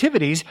daily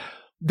activities.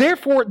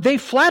 Therefore, they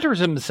flatter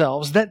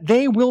themselves that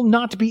they will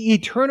not be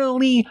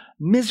eternally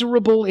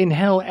miserable in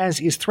hell as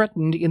is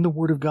threatened in the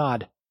Word of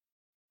God.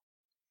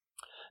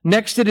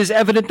 Next, it is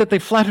evident that they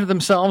flatter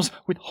themselves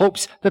with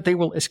hopes that they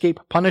will escape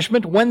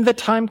punishment when the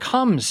time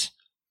comes.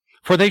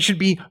 For they should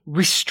be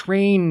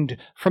restrained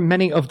from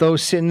many of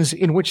those sins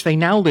in which they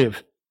now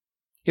live.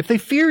 If they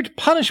feared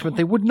punishment,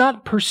 they would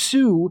not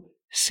pursue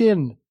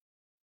sin.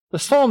 The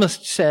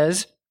psalmist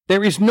says,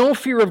 there is no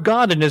fear of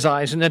God in his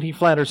eyes, and that he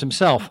flatters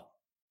himself.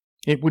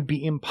 It would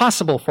be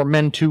impossible for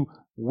men to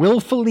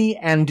willfully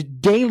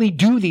and daily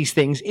do these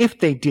things if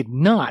they did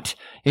not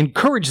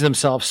encourage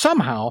themselves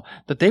somehow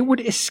that they would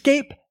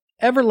escape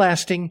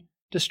everlasting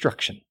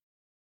destruction.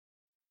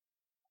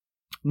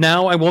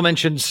 Now I will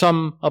mention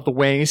some of the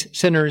ways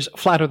sinners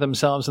flatter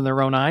themselves in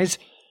their own eyes.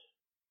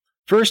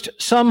 First,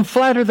 some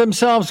flatter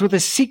themselves with a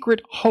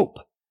secret hope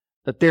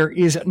that there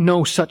is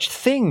no such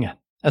thing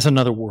as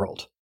another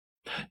world.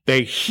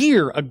 They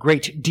hear a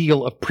great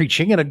deal of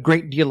preaching and a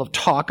great deal of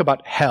talk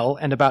about hell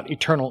and about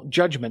eternal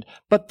judgment,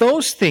 but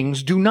those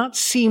things do not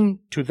seem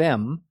to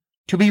them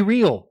to be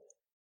real.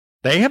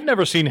 They have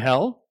never seen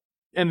hell,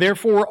 and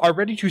therefore are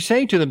ready to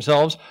say to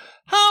themselves,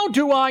 how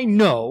do I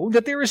know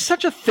that there is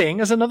such a thing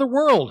as another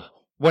world?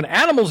 When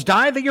animals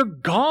die, they are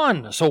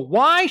gone, so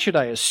why should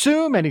I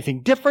assume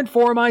anything different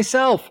for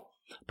myself?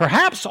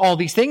 Perhaps all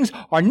these things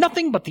are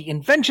nothing but the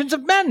inventions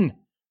of men,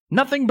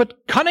 nothing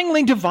but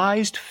cunningly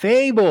devised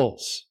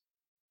fables.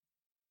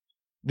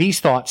 These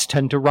thoughts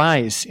tend to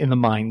rise in the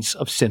minds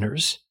of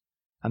sinners,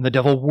 and the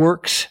devil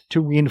works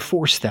to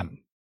reinforce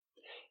them.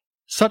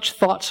 Such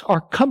thoughts are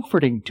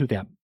comforting to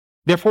them.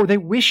 Therefore, they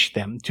wish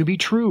them to be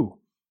true.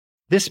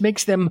 This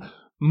makes them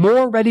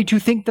more ready to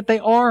think that they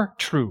are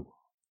true,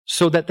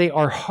 so that they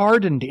are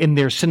hardened in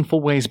their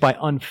sinful ways by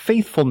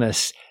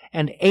unfaithfulness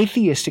and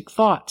atheistic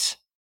thoughts.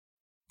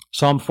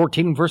 Psalm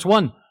 14, verse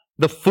 1,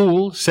 the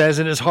fool says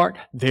in his heart,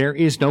 there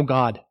is no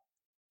God.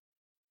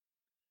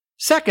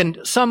 Second,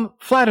 some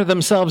flatter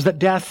themselves that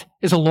death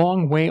is a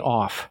long way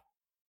off,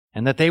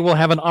 and that they will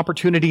have an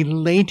opportunity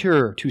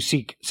later to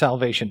seek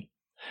salvation.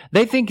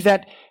 They think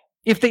that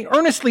if they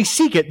earnestly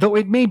seek it, though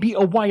it may be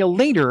a while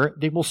later,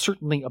 they will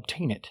certainly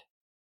obtain it.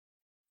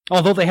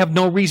 Although they have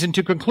no reason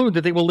to conclude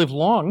that they will live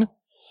long,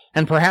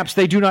 and perhaps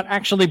they do not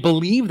actually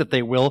believe that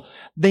they will,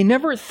 they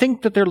never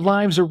think that their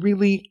lives are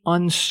really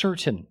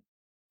uncertain.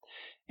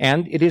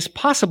 And it is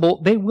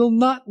possible they will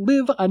not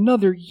live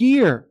another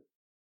year.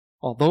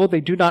 Although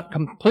they do not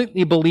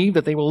completely believe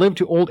that they will live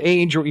to old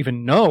age or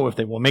even know if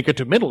they will make it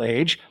to middle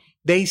age,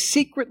 they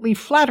secretly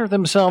flatter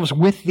themselves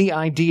with the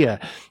idea.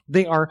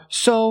 They are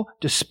so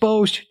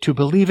disposed to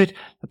believe it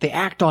that they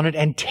act on it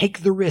and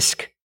take the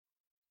risk.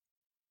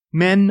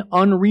 Men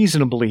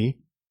unreasonably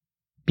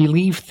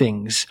believe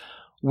things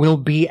will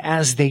be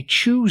as they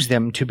choose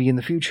them to be in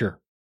the future.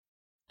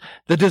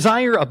 The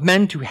desire of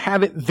men to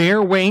have it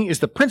their way is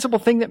the principal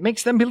thing that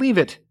makes them believe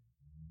it.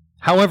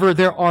 However,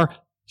 there are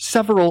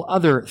several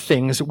other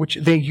things which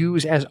they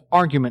use as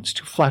arguments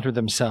to flatter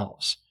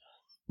themselves.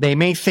 They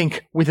may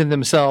think within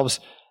themselves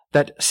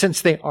that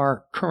since they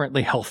are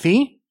currently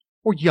healthy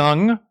or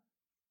young,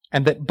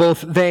 and that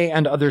both they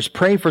and others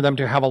pray for them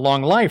to have a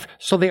long life,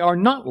 so they are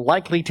not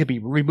likely to be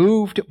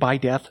removed by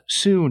death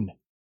soon.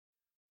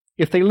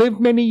 If they live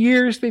many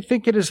years, they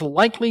think it is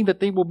likely that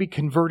they will be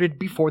converted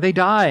before they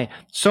die,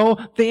 so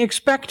they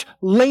expect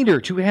later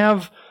to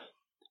have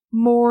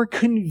more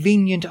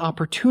convenient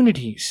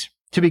opportunities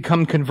to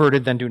become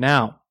converted than do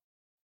now.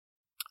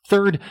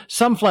 Third,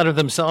 some flatter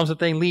themselves that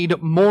they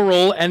lead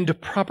moral and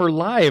proper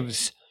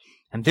lives,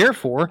 and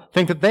therefore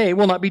think that they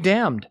will not be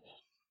damned.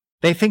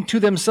 They think to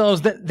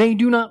themselves that they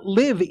do not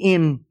live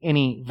in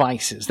any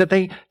vices, that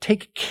they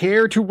take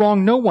care to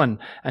wrong no one,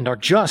 and are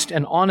just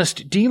and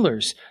honest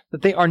dealers,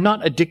 that they are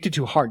not addicted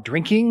to hard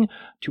drinking,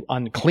 to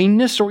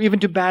uncleanness, or even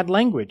to bad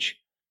language.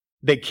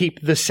 They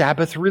keep the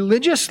Sabbath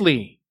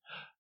religiously,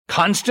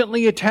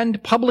 constantly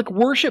attend public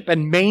worship,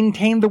 and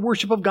maintain the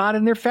worship of God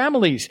in their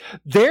families.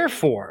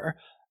 Therefore,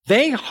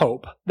 they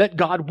hope that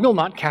God will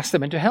not cast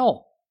them into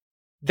hell.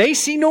 They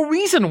see no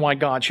reason why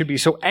God should be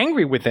so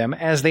angry with them,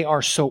 as they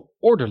are so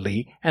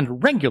orderly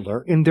and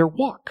regular in their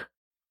walk.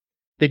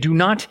 They do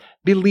not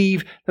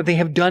believe that they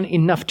have done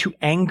enough to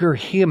anger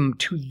him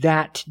to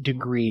that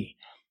degree.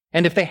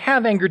 And if they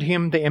have angered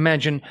him, they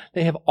imagine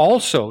they have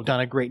also done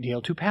a great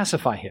deal to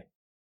pacify him.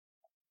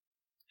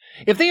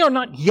 If they are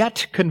not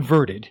yet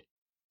converted,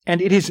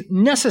 and it is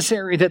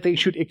necessary that they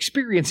should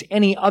experience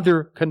any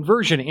other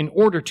conversion in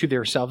order to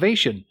their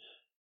salvation,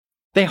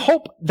 they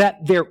hope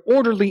that their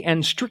orderly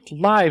and strict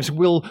lives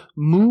will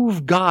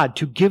move God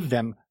to give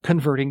them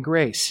converting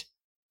grace.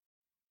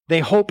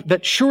 They hope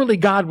that surely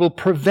God will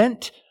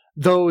prevent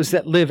those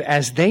that live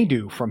as they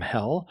do from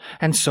hell,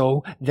 and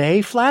so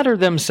they flatter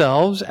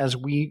themselves, as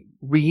we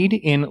read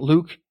in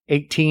Luke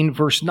 18,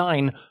 verse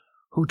 9,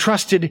 who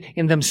trusted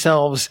in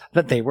themselves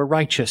that they were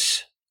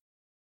righteous.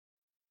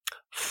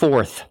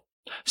 Fourth,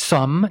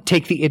 some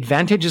take the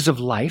advantages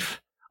of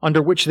life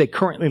under which they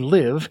currently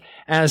live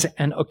as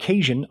an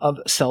occasion of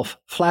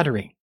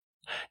self-flattery.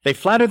 They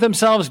flatter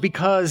themselves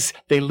because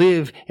they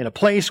live in a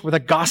place where the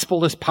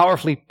gospel is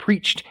powerfully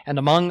preached and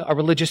among a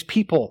religious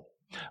people.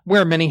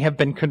 where many have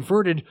been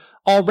converted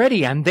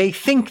already, and they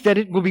think that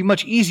it will be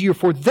much easier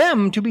for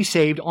them to be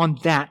saved on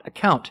that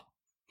account.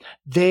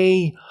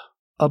 They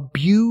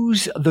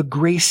abuse the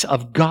grace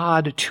of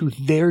God to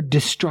their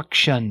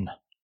destruction.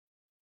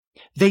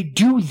 They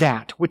do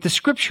that what the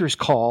Scriptures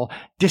call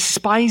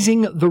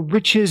despising the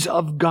riches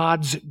of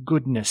God's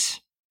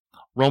goodness.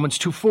 Romans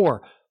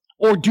 2:4.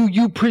 Or do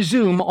you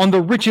presume on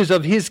the riches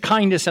of his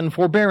kindness and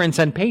forbearance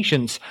and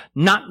patience,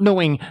 not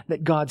knowing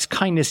that God's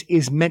kindness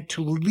is meant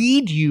to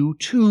lead you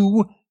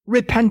to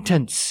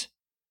repentance?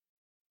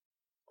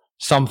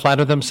 Some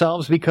flatter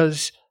themselves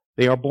because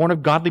they are born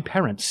of godly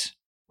parents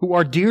who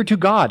are dear to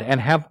God and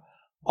have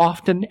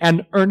often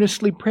and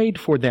earnestly prayed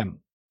for them.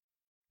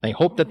 They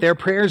hope that their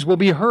prayers will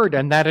be heard,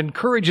 and that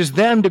encourages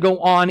them to go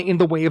on in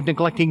the way of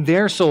neglecting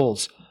their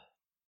souls.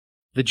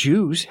 The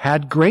Jews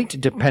had great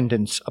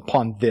dependence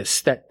upon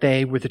this, that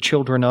they were the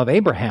children of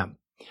Abraham.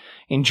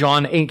 In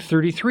John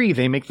 8:33,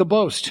 they make the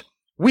boast,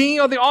 "We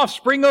are the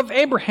offspring of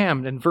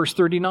Abraham." In verse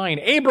 39,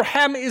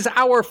 "Abraham is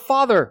our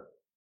father."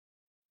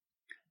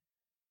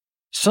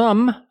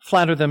 Some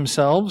flatter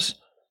themselves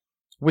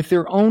with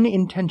their own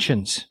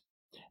intentions.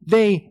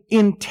 They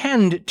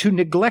intend to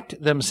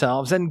neglect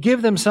themselves and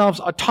give themselves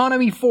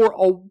autonomy for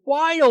a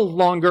while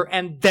longer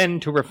and then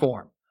to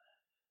reform.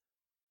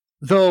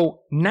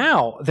 Though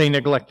now they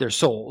neglect their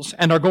souls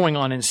and are going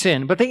on in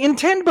sin, but they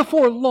intend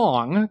before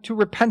long to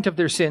repent of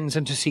their sins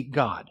and to seek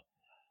God.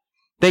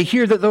 They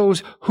hear that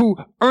those who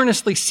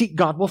earnestly seek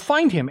God will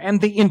find him, and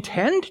they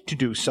intend to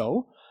do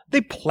so.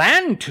 They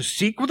plan to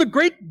seek with a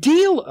great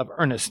deal of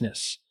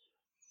earnestness.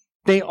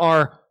 They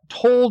are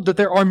told that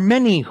there are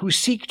many who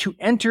seek to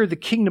enter the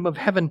kingdom of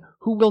heaven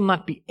who will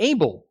not be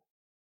able,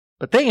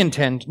 but they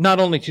intend not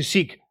only to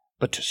seek,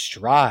 but to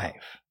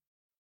strive.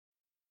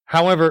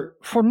 However,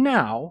 for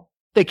now,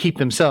 they keep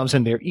themselves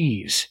in their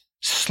ease,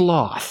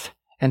 sloth,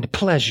 and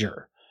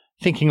pleasure,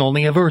 thinking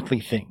only of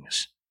earthly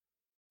things.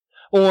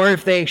 Or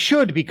if they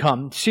should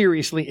become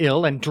seriously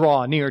ill and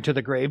draw near to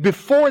the grave,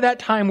 before that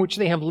time which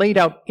they have laid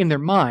out in their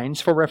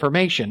minds for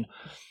reformation,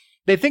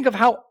 they think of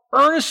how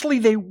earnestly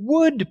they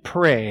would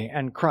pray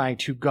and cry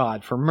to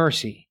God for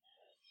mercy,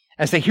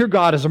 as they hear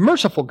God as a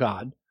merciful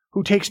God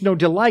who takes no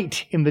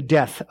delight in the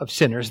death of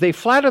sinners. They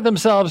flatter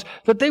themselves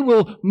that they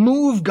will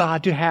move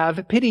God to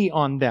have pity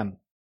on them.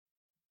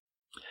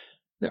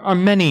 There are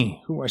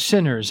many who are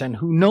sinners and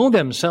who know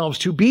themselves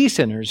to be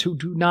sinners who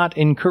do not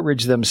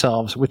encourage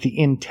themselves with the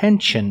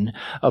intention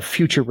of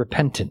future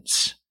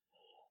repentance.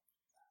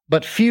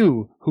 But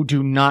few who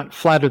do not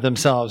flatter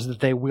themselves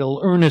that they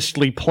will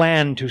earnestly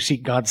plan to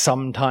seek God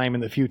sometime in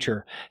the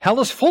future.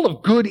 Hell is full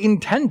of good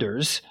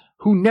intenders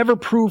who never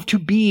prove to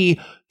be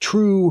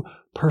true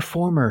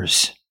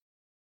performers.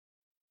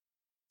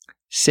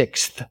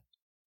 Sixth,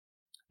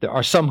 there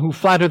are some who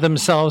flatter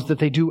themselves that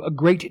they do a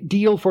great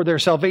deal for their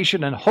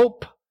salvation and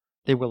hope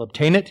they will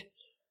obtain it,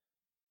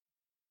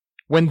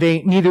 when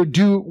they neither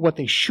do what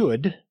they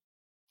should,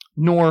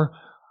 nor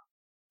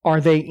are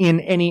they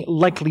in any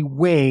likely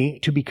way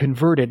to be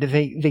converted.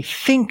 They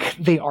think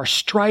they are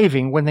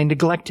striving when they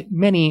neglect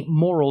many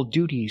moral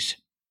duties.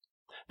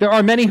 There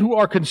are many who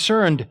are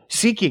concerned,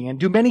 seeking, and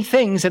do many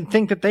things and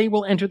think that they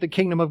will enter the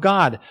kingdom of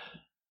God.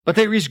 But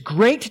there is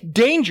great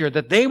danger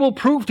that they will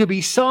prove to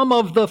be some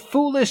of the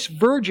foolish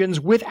virgins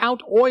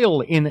without oil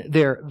in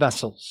their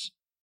vessels.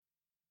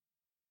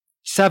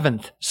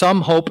 Seventh,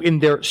 some hope in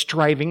their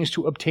strivings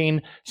to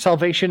obtain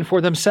salvation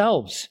for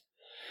themselves.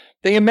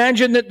 They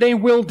imagine that they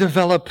will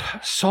develop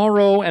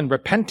sorrow and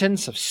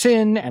repentance of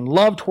sin and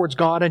love towards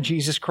God and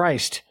Jesus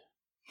Christ.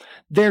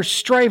 Their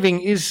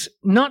striving is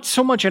not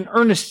so much an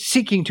earnest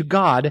seeking to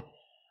God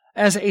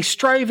as a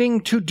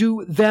striving to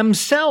do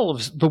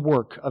themselves the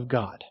work of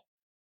God.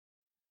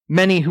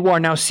 Many who are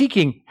now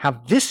seeking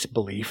have this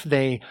belief.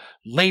 They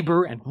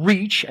labor and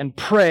reach and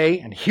pray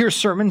and hear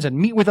sermons and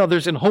meet with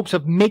others in hopes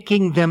of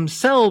making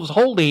themselves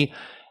holy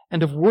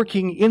and of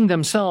working in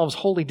themselves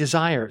holy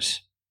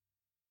desires.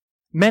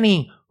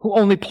 Many who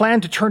only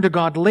plan to turn to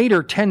God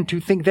later tend to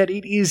think that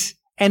it is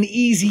an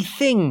easy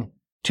thing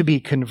to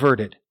be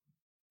converted,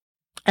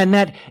 and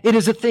that it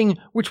is a thing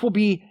which will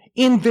be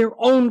in their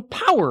own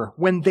power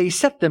when they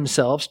set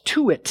themselves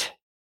to it.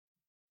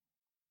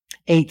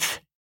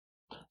 Eighth,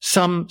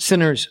 some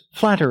sinners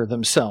flatter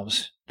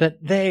themselves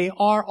that they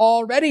are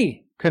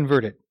already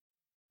converted.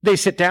 They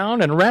sit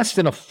down and rest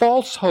in a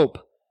false hope,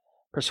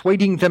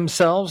 persuading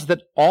themselves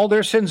that all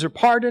their sins are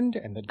pardoned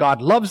and that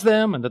God loves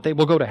them and that they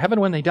will go to heaven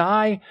when they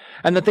die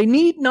and that they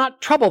need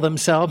not trouble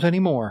themselves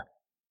anymore.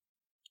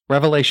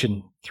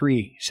 Revelation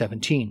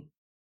 3:17.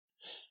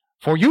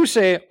 For you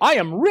say, I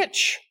am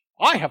rich,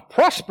 I have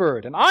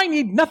prospered, and I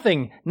need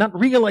nothing, not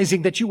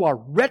realizing that you are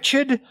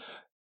wretched,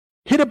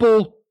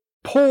 pitiable,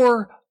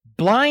 poor,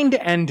 blind,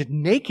 and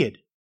naked.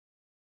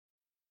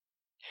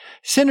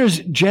 Sinners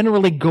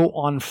generally go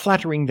on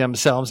flattering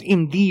themselves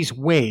in these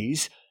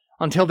ways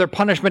until their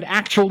punishment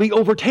actually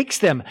overtakes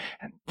them.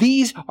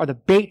 These are the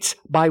baits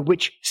by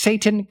which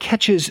Satan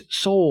catches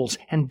souls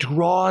and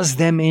draws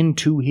them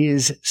into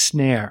his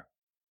snare.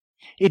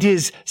 It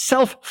is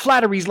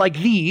self-flatteries like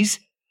these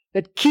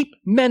that keep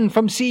men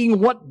from seeing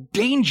what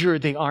danger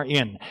they are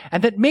in,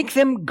 and that make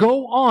them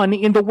go on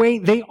in the way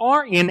they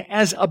are in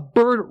as a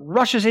bird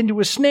rushes into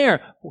a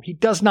snare, for he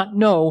does not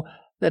know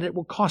that it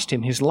will cost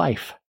him his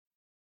life.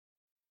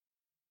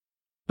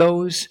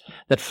 Those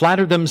that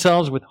flatter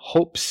themselves with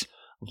hopes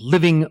of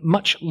living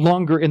much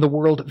longer in the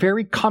world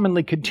very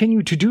commonly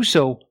continue to do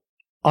so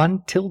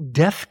until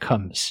death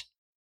comes.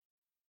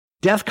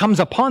 Death comes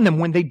upon them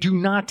when they do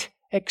not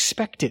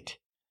expect it.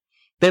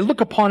 They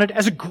look upon it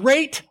as a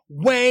great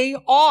way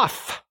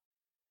off,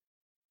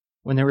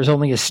 when there is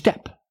only a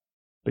step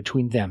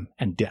between them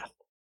and death.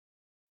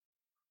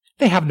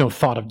 They have no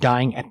thought of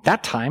dying at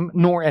that time,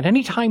 nor at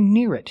any time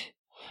near it.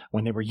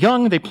 When they were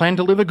young, they planned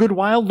to live a good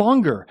while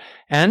longer,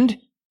 and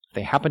if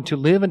they happen to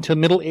live until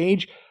middle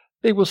age,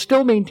 they will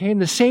still maintain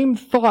the same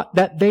thought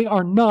that they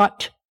are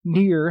not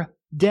near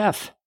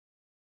death.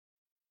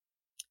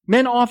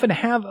 Men often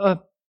have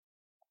a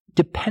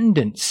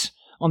dependence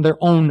on their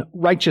own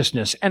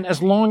righteousness, and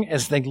as long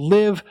as they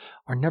live,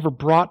 are never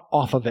brought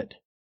off of it.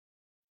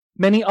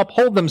 Many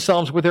uphold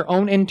themselves with their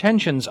own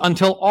intentions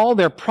until all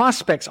their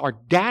prospects are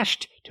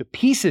dashed to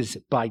pieces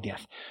by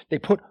death. They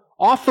put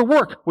off the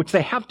work which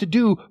they have to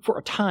do for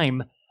a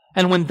time,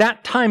 and when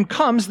that time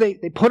comes, they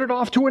put it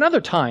off to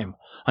another time,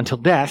 until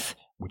death,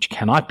 which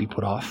cannot be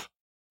put off,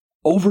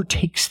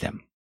 overtakes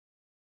them.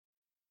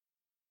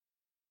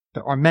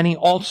 There are many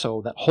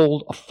also that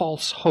hold a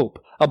false hope,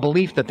 a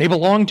belief that they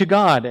belong to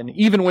God, and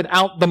even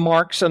without the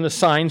marks and the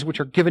signs which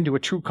are given to a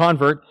true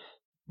convert,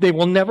 they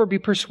will never be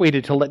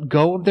persuaded to let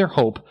go of their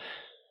hope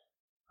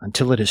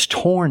until it is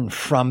torn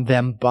from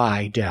them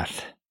by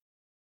death.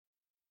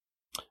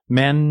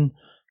 Men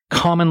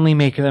commonly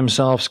make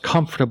themselves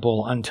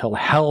comfortable until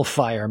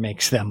hellfire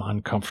makes them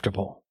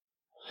uncomfortable.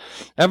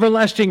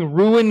 Everlasting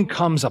ruin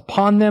comes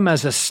upon them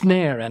as a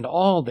snare, and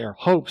all their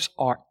hopes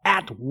are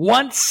at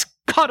once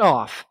cut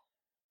off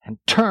and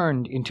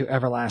turned into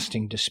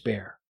everlasting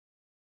despair.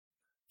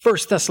 1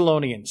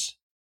 Thessalonians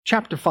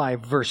chapter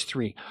 5, verse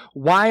 3.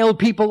 While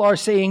people are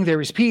saying there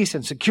is peace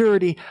and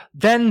security,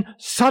 then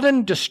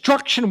sudden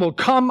destruction will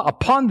come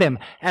upon them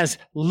as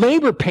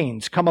labor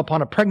pains come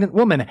upon a pregnant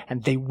woman,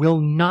 and they will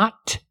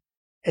not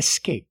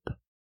escape.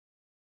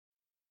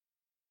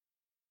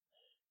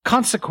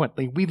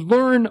 Consequently, we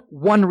learn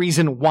one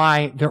reason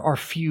why there are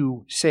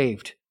few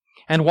saved,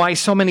 and why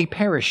so many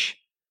perish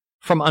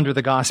from under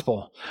the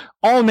gospel.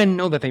 All men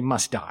know that they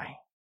must die.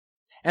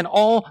 And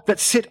all that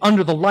sit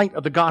under the light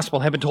of the gospel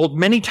have been told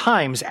many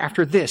times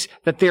after this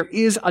that there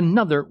is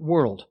another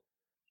world,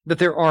 that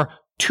there are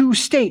two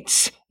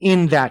states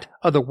in that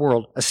other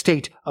world, a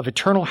state of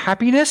eternal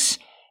happiness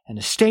and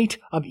a state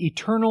of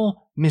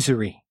eternal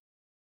misery.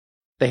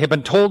 They have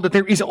been told that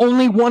there is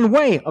only one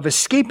way of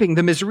escaping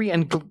the misery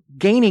and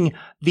gaining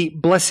the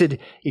blessed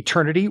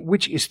eternity,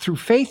 which is through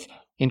faith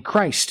in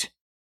Christ,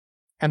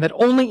 and that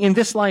only in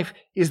this life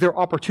is there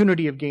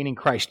opportunity of gaining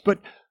Christ. But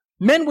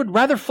men would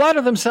rather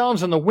flatter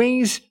themselves in the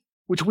ways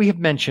which we have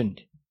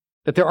mentioned,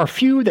 that there are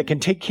few that can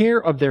take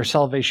care of their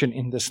salvation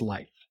in this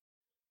life.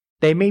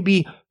 They may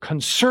be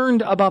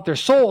concerned about their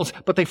souls,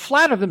 but they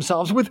flatter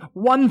themselves with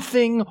one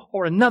thing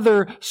or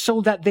another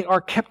so that they are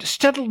kept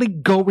steadily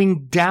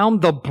going down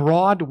the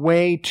broad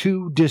way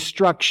to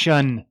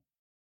destruction.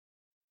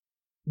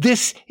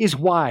 This is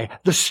why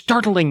the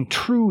startling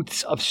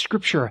truths of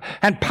Scripture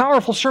and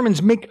powerful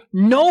sermons make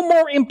no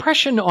more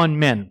impression on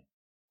men.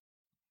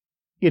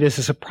 It is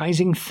a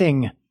surprising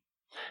thing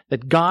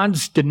that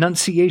God's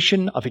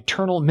denunciation of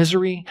eternal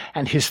misery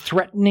and his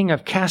threatening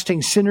of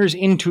casting sinners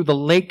into the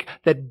lake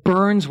that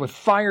burns with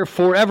fire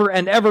forever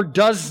and ever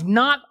does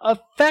not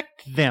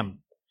affect them.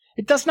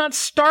 It does not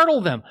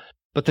startle them.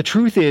 But the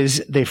truth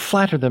is, they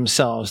flatter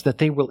themselves that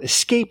they will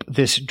escape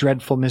this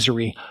dreadful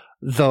misery,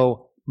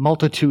 though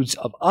multitudes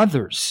of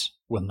others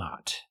will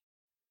not.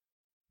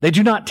 They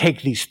do not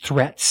take these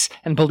threats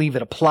and believe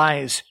it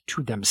applies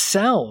to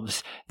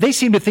themselves. They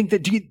seem to think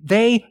that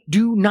they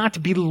do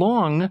not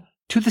belong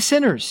to the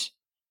sinners.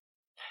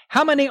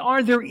 How many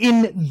are there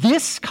in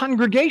this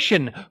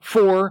congregation?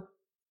 For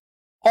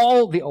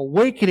all the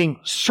awakening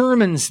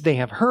sermons they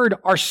have heard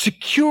are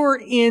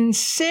secure in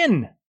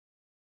sin,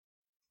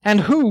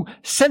 and who,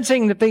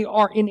 sensing that they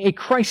are in a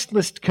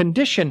Christless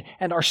condition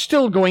and are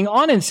still going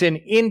on in sin,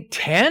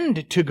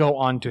 intend to go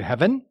on to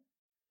heaven.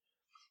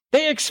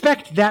 They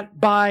expect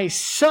that by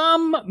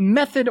some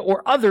method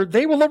or other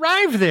they will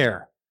arrive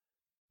there.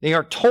 They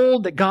are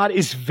told that God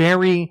is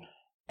very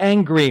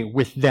angry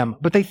with them,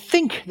 but they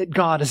think that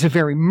God is a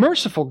very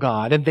merciful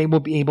God and they will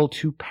be able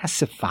to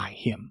pacify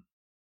him.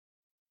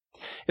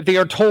 If they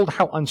are told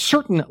how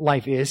uncertain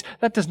life is,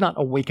 that does not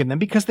awaken them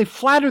because they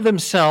flatter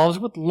themselves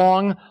with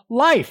long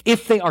life.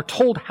 If they are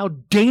told how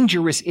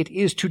dangerous it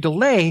is to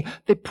delay,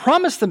 they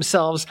promise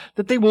themselves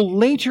that they will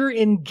later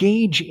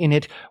engage in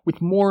it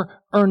with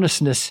more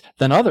earnestness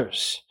than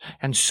others,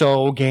 and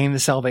so gain the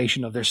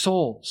salvation of their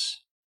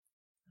souls.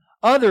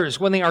 Others,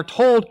 when they are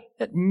told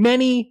that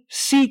many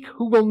seek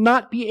who will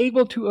not be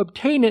able to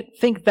obtain it,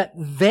 think that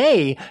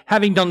they,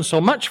 having done so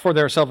much for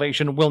their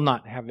salvation, will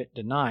not have it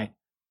denied.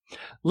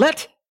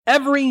 Let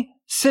every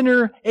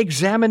sinner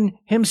examine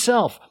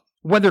himself,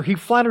 whether he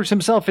flatters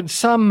himself in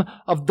some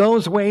of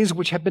those ways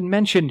which have been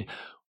mentioned.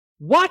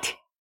 What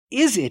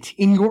is it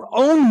in your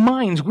own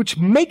minds which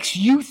makes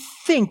you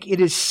think it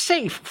is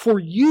safe for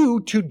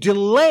you to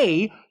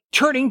delay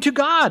turning to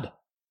God?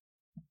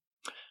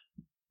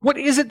 What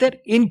is it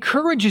that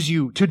encourages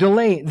you to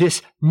delay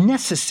this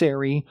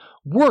necessary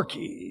work?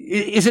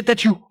 Is it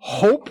that you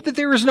hope that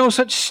there is no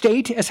such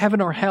state as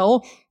heaven or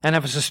hell and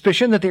have a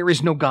suspicion that there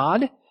is no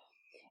God?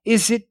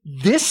 Is it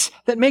this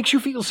that makes you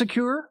feel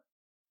secure?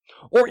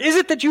 Or is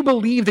it that you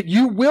believe that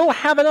you will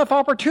have enough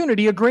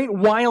opportunity a great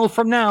while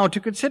from now to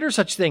consider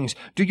such things?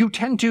 Do you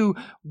tend to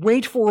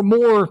wait for a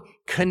more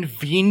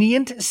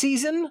convenient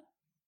season?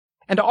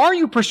 And are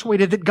you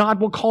persuaded that God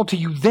will call to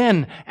you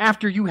then,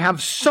 after you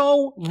have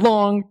so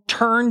long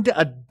turned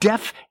a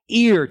deaf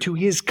ear to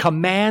his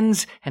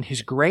commands and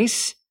his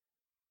grace?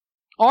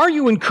 Are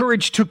you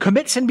encouraged to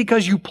commit sin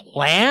because you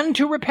plan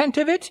to repent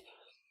of it?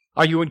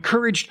 Are you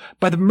encouraged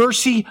by the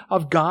mercy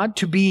of God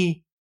to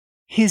be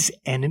his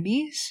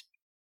enemies?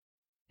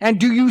 And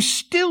do you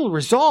still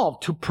resolve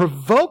to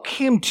provoke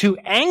him to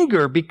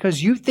anger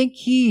because you think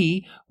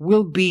he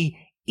will be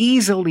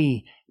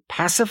easily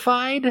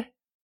pacified?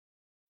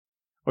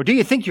 Or do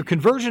you think your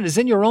conversion is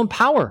in your own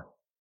power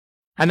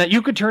and that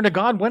you could turn to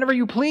God whenever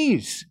you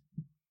please?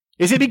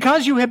 Is it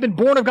because you have been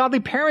born of godly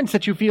parents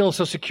that you feel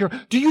so secure?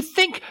 Do you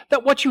think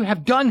that what you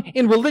have done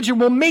in religion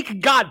will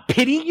make God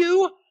pity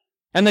you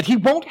and that he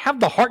won't have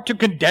the heart to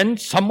condemn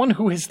someone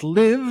who has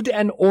lived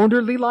an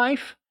orderly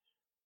life?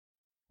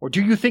 Or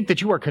do you think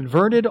that you are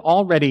converted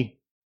already?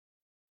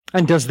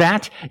 And does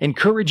that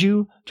encourage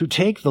you to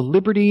take the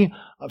liberty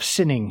of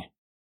sinning?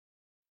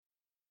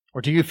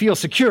 Or do you feel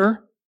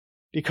secure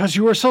because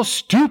you are so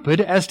stupid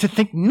as to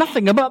think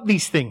nothing about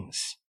these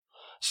things?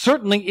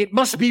 Certainly it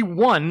must be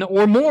one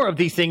or more of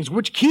these things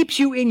which keeps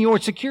you in your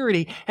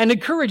security and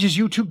encourages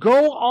you to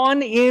go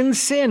on in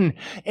sin.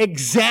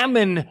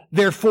 Examine,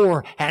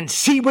 therefore, and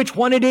see which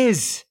one it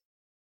is.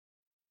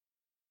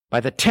 By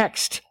the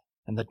text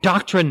and the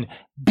doctrine,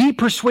 be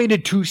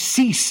persuaded to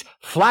cease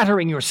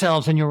flattering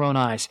yourselves in your own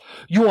eyes.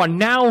 You are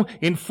now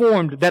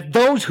informed that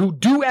those who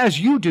do as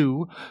you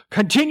do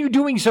continue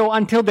doing so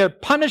until their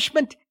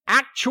punishment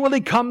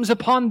actually comes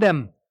upon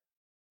them.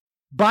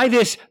 By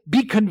this,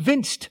 be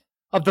convinced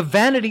of the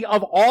vanity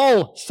of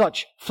all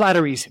such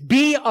flatteries.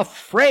 Be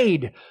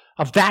afraid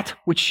of that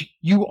which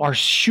you are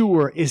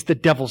sure is the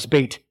devil's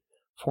bait.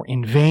 For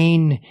in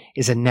vain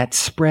is a net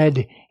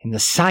spread in the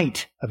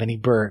sight of any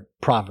bird.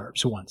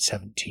 Proverbs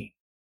 1:17.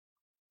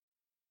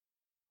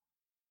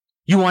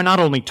 You are not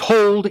only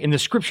told in the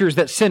scriptures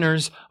that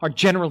sinners are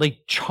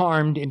generally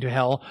charmed into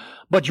hell,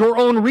 but your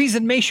own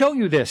reason may show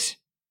you this.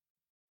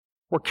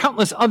 For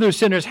countless other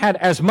sinners had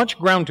as much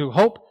ground to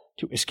hope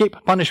to escape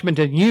punishment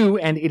as you,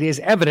 and it is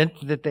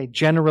evident that they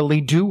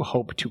generally do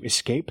hope to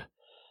escape.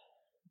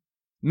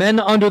 Men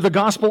under the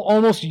gospel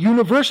almost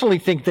universally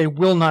think they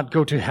will not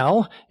go to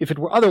hell. If it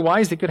were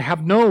otherwise, they could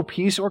have no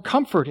peace or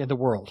comfort in the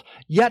world.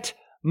 Yet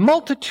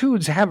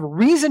multitudes have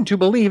reason to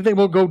believe they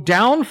will go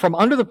down from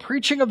under the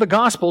preaching of the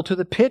gospel to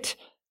the pit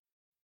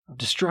of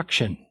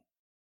destruction.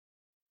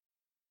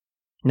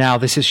 Now,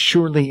 this is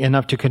surely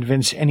enough to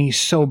convince any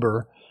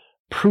sober,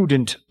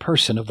 prudent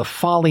person of the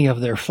folly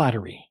of their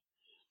flattery,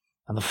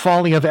 and the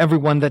folly of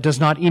everyone that does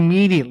not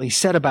immediately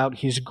set about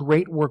his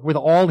great work with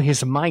all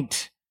his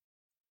might.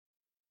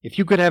 If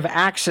you could have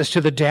access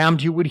to the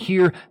damned, you would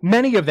hear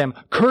many of them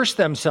curse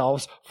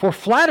themselves for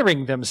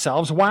flattering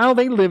themselves while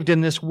they lived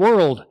in this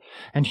world,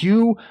 and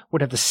you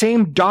would have the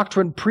same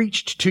doctrine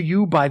preached to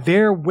you by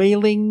their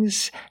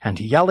wailings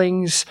and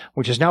yellings,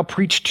 which is now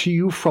preached to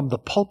you from the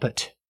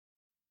pulpit.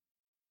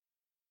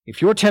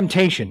 If your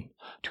temptation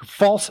to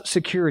false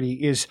security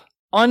is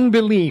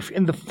unbelief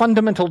in the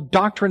fundamental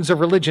doctrines of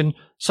religion,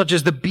 such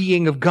as the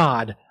being of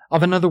God,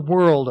 of another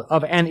world,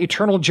 of an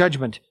eternal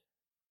judgment,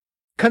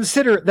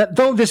 consider that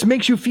though this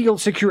makes you feel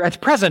secure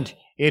at present,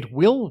 it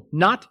will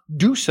not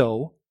do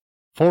so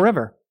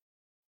forever.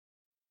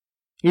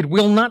 It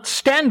will not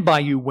stand by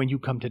you when you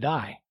come to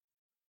die.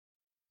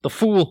 The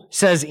fool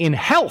says in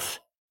health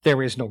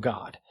there is no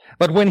God,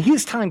 but when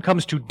his time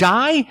comes to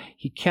die,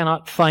 he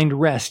cannot find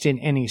rest in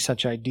any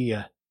such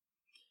idea.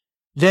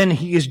 Then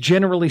he is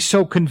generally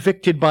so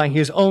convicted by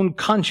his own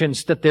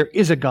conscience that there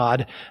is a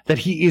God that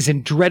he is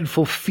in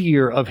dreadful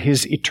fear of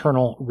his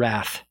eternal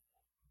wrath.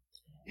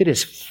 It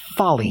is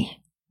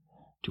folly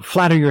to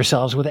flatter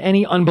yourselves with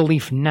any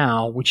unbelief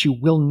now which you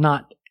will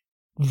not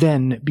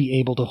then be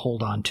able to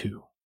hold on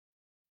to.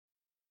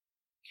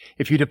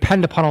 If you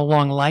depend upon a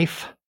long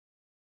life,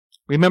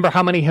 remember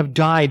how many have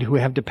died who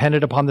have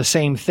depended upon the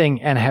same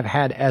thing and have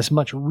had as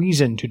much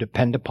reason to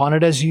depend upon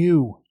it as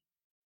you.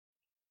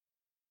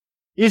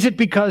 Is it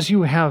because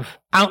you have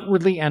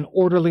outwardly an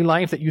orderly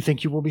life that you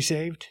think you will be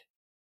saved?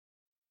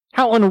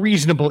 How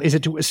unreasonable is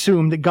it to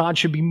assume that God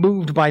should be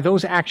moved by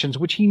those actions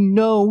which he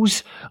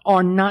knows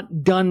are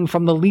not done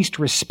from the least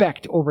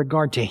respect or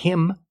regard to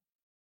him?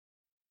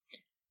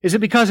 Is it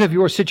because of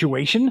your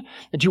situation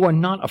that you are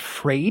not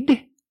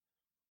afraid?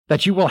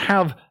 that you will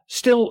have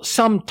still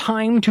some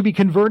time to be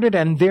converted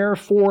and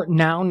therefore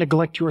now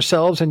neglect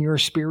yourselves and your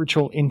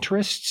spiritual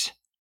interests?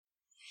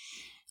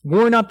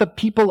 Were not the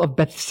people of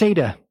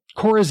Bethsaida,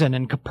 Chorazin,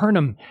 and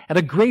Capernaum at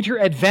a greater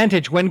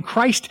advantage when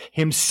Christ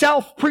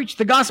himself preached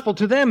the gospel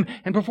to them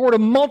and performed a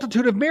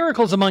multitude of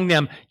miracles among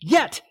them?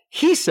 Yet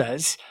he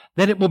says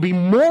that it will be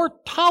more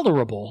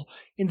tolerable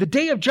in the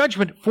day of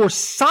judgment for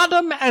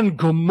Sodom and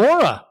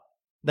Gomorrah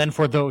than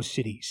for those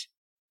cities.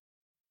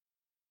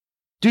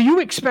 Do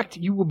you expect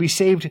you will be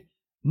saved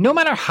no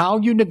matter how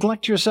you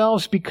neglect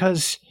yourselves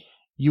because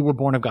you were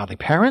born of godly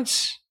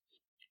parents?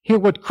 Hear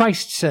what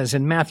Christ says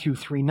in Matthew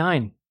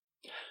 3:9.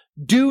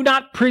 Do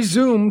not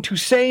presume to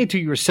say to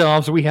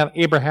yourselves, we have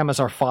Abraham as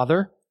our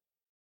father.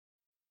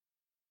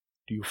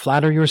 Do you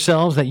flatter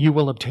yourselves that you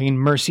will obtain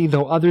mercy,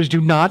 though others do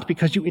not,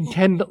 because you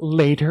intend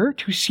later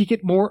to seek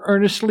it more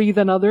earnestly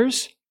than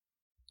others?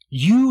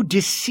 You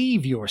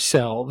deceive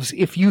yourselves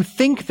if you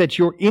think that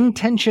your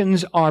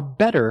intentions are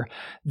better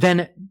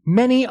than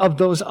many of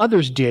those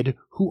others did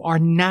who are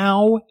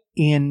now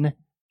in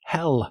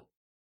hell.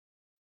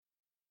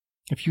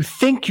 If you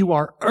think you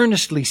are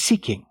earnestly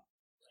seeking,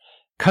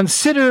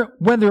 consider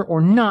whether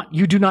or not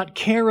you do not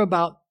care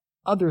about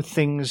other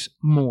things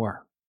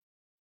more.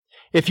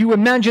 If you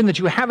imagine that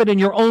you have it in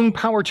your own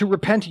power to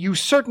repent, you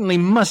certainly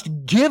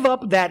must give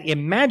up that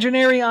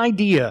imaginary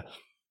idea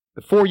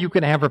before you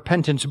can have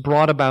repentance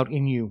brought about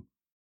in you.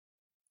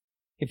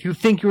 If you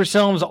think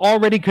yourselves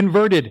already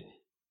converted,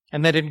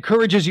 and that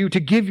encourages you to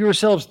give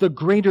yourselves the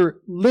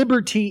greater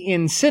liberty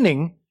in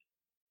sinning,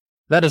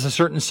 that is a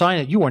certain sign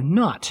that you are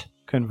not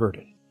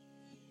converted.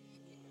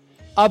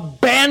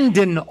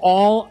 Abandon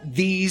all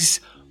these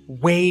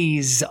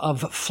ways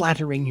of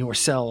flattering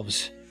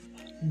yourselves.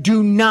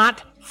 Do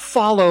not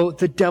follow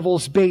the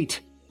devil's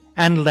bait,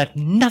 and let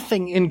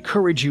nothing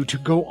encourage you to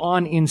go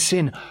on in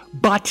sin,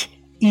 but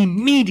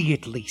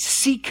immediately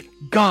seek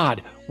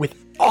God with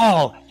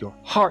all your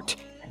heart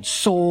and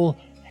soul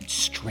and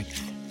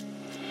strength.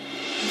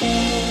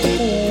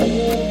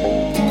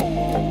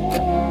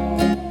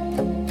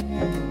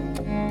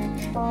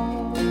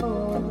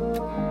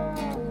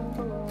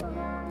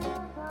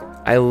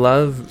 I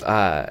love,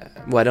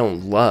 well, I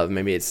don't love,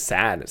 maybe it's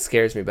sad, it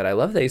scares me, but I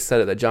love that he said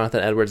it, that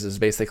Jonathan Edwards is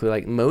basically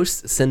like,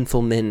 most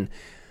sinful men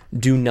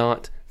do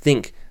not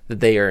think that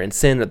they are in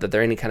sin, or that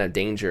they're any kind of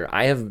danger.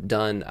 I have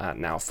done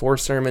now 4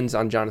 sermons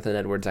on Jonathan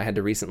Edwards. I had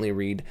to recently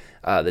read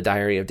The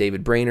Diary of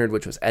David Brainerd,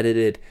 which was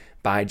edited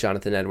by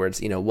Jonathan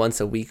Edwards. You know, once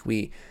a week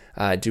we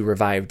do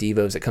Revive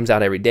Devos. It comes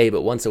out every day,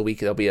 but once a week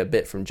there'll be a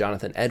bit from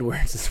Jonathan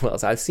Edwards as well.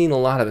 So I've seen a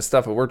lot of his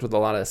stuff. I've worked with a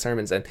lot of his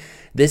sermons, and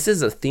this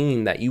is a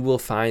theme that you will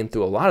find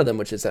through a lot of them,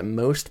 which is that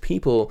most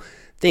people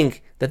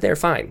think that they're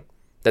fine.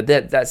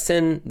 That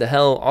sin, the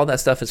hell, all that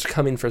stuff is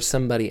coming for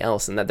somebody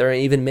else, and that there are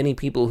even many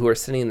people who are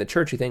sitting in the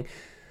church who think,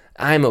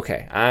 I'm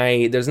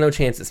okay. There's no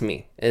chance it's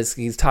me.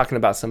 He's talking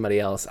about somebody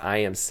else. I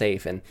am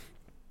safe. And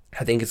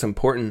I think it's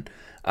important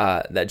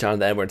that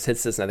Jonathan Edwards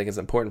hits this, and I think it's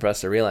important for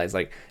us to realize,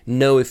 like,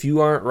 no, if you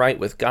aren't right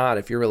with God,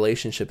 if your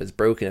relationship is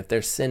broken, if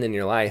there's sin in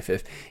your life,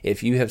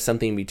 if you have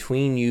something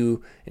between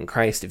you and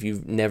Christ, if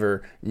you've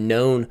never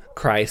known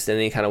Christ in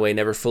any kind of way,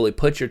 never fully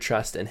put your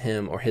trust in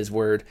him or his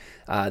word,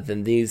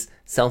 then these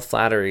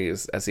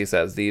self-flatteries, as he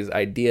says, these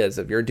ideas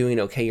of you're doing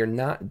okay, you're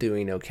not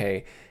doing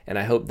okay. And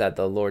I hope that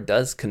the Lord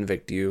does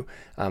convict you.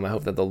 I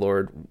hope that the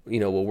Lord,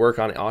 will work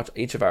on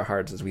each of our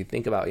hearts as we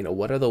think about,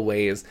 what are the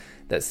ways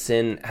that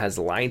sin has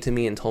lied to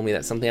me and told me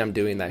that something I'm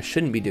doing that I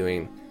shouldn't be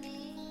doing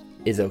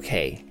is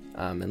okay.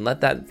 And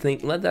let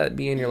that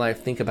be in your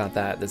life. Think about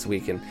that this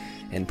week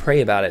and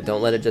pray about it.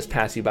 Don't let it just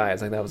pass you by.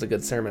 It's like, that was a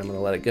good sermon, I'm going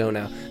to let it go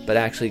now. But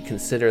actually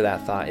consider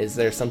that thought. Is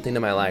there something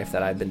in my life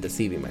that I've been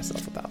deceiving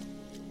myself about?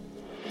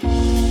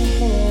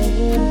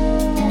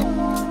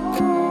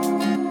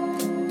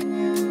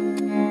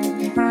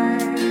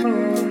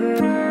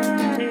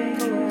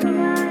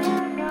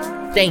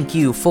 Thank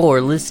you for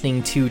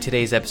listening to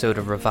today's episode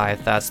of Revive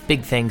Thoughts.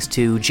 Big thanks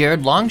to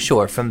Jared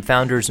Longshore from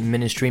Founders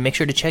Ministry. Make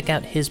sure to check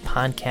out his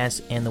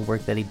podcast and the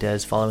work that he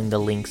does, following the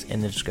links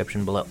in the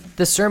description below.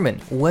 The sermon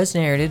was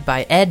narrated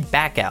by Ed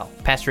Backow.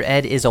 Pastor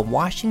Ed is a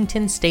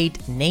Washington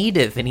State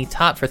native, and he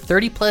taught for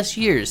 30 plus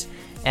years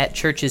at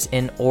churches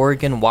in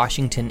Oregon,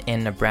 Washington,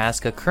 and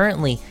Nebraska,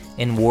 currently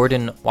in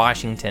Warden,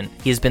 Washington.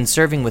 He has been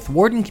serving with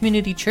Warden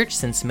Community Church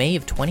since May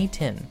of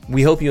 2010.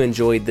 We hope you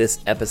enjoyed this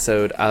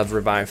episode of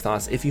Revive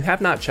Thoughts. If you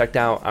have not checked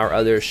out our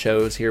other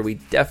shows here, we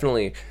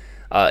definitely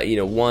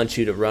want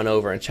you to run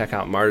over and check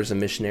out Martyrs and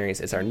Missionaries.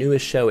 It's our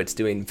newest show. It's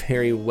doing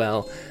very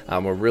well.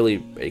 We're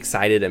really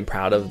excited and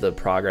proud of the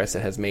progress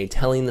it has made,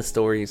 telling the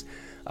stories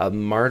of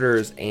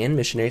martyrs and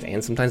missionaries,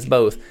 and sometimes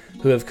both,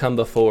 who have come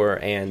before,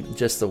 and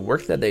just the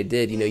work that they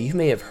did. You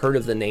may have heard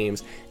of the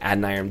names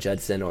Adoniram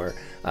Judson or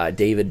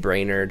David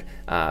Brainerd,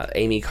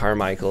 Amy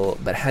Carmichael,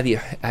 but have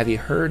you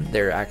heard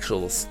their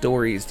actual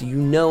stories? Do you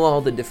know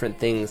all the different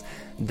things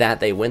that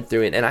they went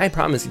through. And I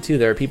promise you, too,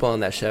 there are people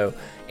on that show,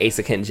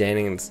 Asa Kent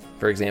Jennings,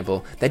 for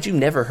example, that you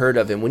never heard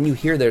of. And when you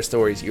hear their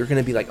stories, you're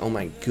going to be like, oh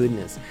my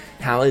goodness,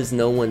 how has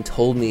no one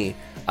told me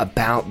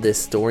about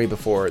this story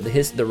before?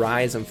 The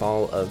rise and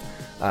fall of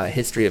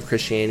history of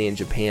Christianity in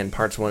Japan,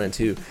 parts 1 and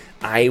 2.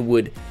 I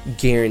would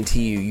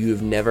guarantee you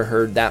have never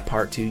heard that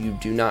part 2. You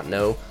do not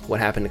know what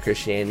happened to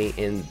Christianity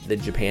in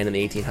Japan in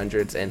the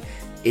 1800s. And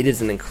it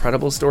is an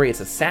incredible story. It's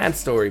a sad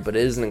story, but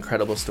it is an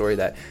incredible story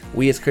that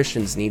we as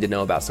Christians need to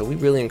know about. So we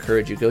really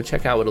encourage you, go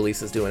check out what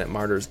Elisa's doing at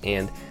Martyrs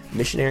and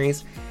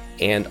Missionaries.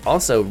 And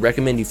also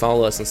recommend you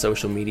follow us on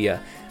social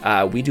media.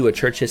 We do a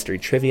church history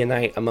trivia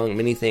night, among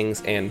many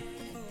things. And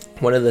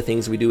one of the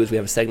things we do is we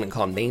have a segment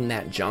called Name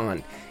That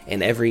John.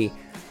 And every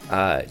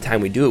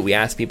time we do it, we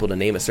ask people to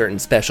name a certain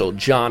special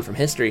John from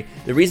history.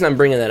 The reason I'm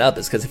bringing that up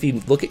is because if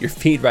you look at your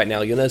feed right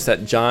now, you'll notice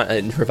that John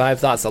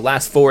Revived Thoughts, the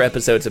last 4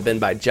 episodes have been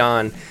by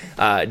John,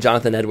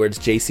 Jonathan Edwards,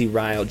 J.C.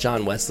 Ryle,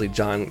 John Wesley,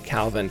 John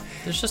Calvin.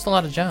 There's just a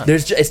lot of John.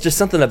 It's just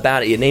something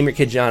about it. You name your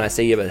kid John, I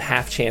say you have a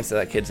half chance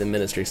that kid's in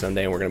ministry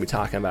someday, and we're going to be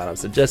talking about him.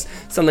 So just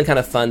something kind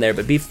of fun there.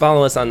 But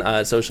follow us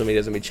on social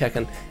medias and be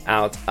checking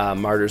out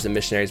Martyrs and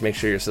Missionaries. Make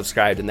sure you're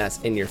subscribed, and that's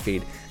in your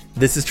feed.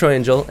 This is Troy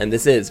and Joel, and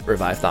this is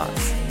Revived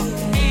Thoughts.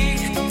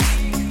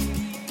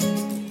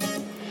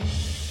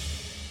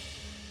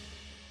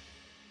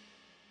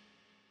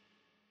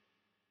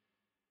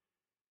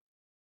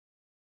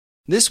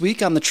 This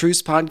week on the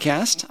Truce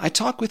Podcast, I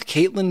talk with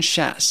Caitlin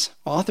Schass,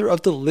 author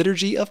of The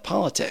Liturgy of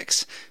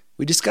Politics.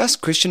 We discuss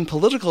Christian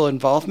political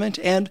involvement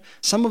and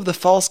some of the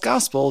false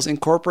gospels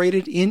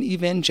incorporated in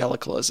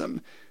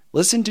evangelicalism.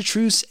 Listen to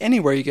Truce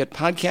anywhere you get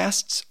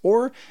podcasts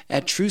or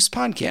at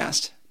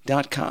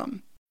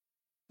trucepodcast.com.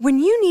 When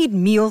you need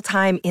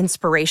mealtime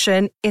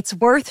inspiration, it's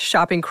worth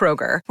shopping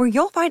Kroger, where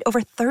you'll find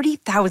over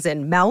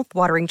 30,000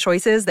 mouth-watering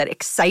choices that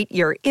excite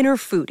your inner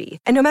foodie.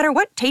 And no matter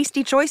what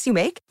tasty choice you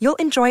make, you'll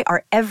enjoy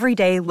our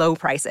everyday low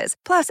prices,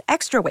 plus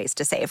extra ways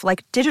to save,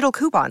 like digital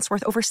coupons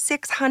worth over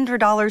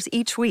 $600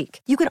 each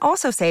week. You can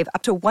also save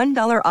up to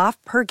 $1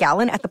 off per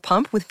gallon at the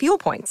pump with fuel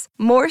points.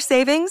 More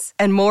savings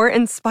and more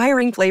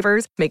inspiring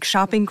flavors make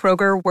shopping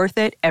Kroger worth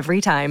it every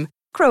time.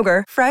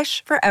 Kroger,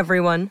 fresh for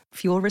everyone.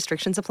 Fuel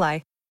restrictions apply.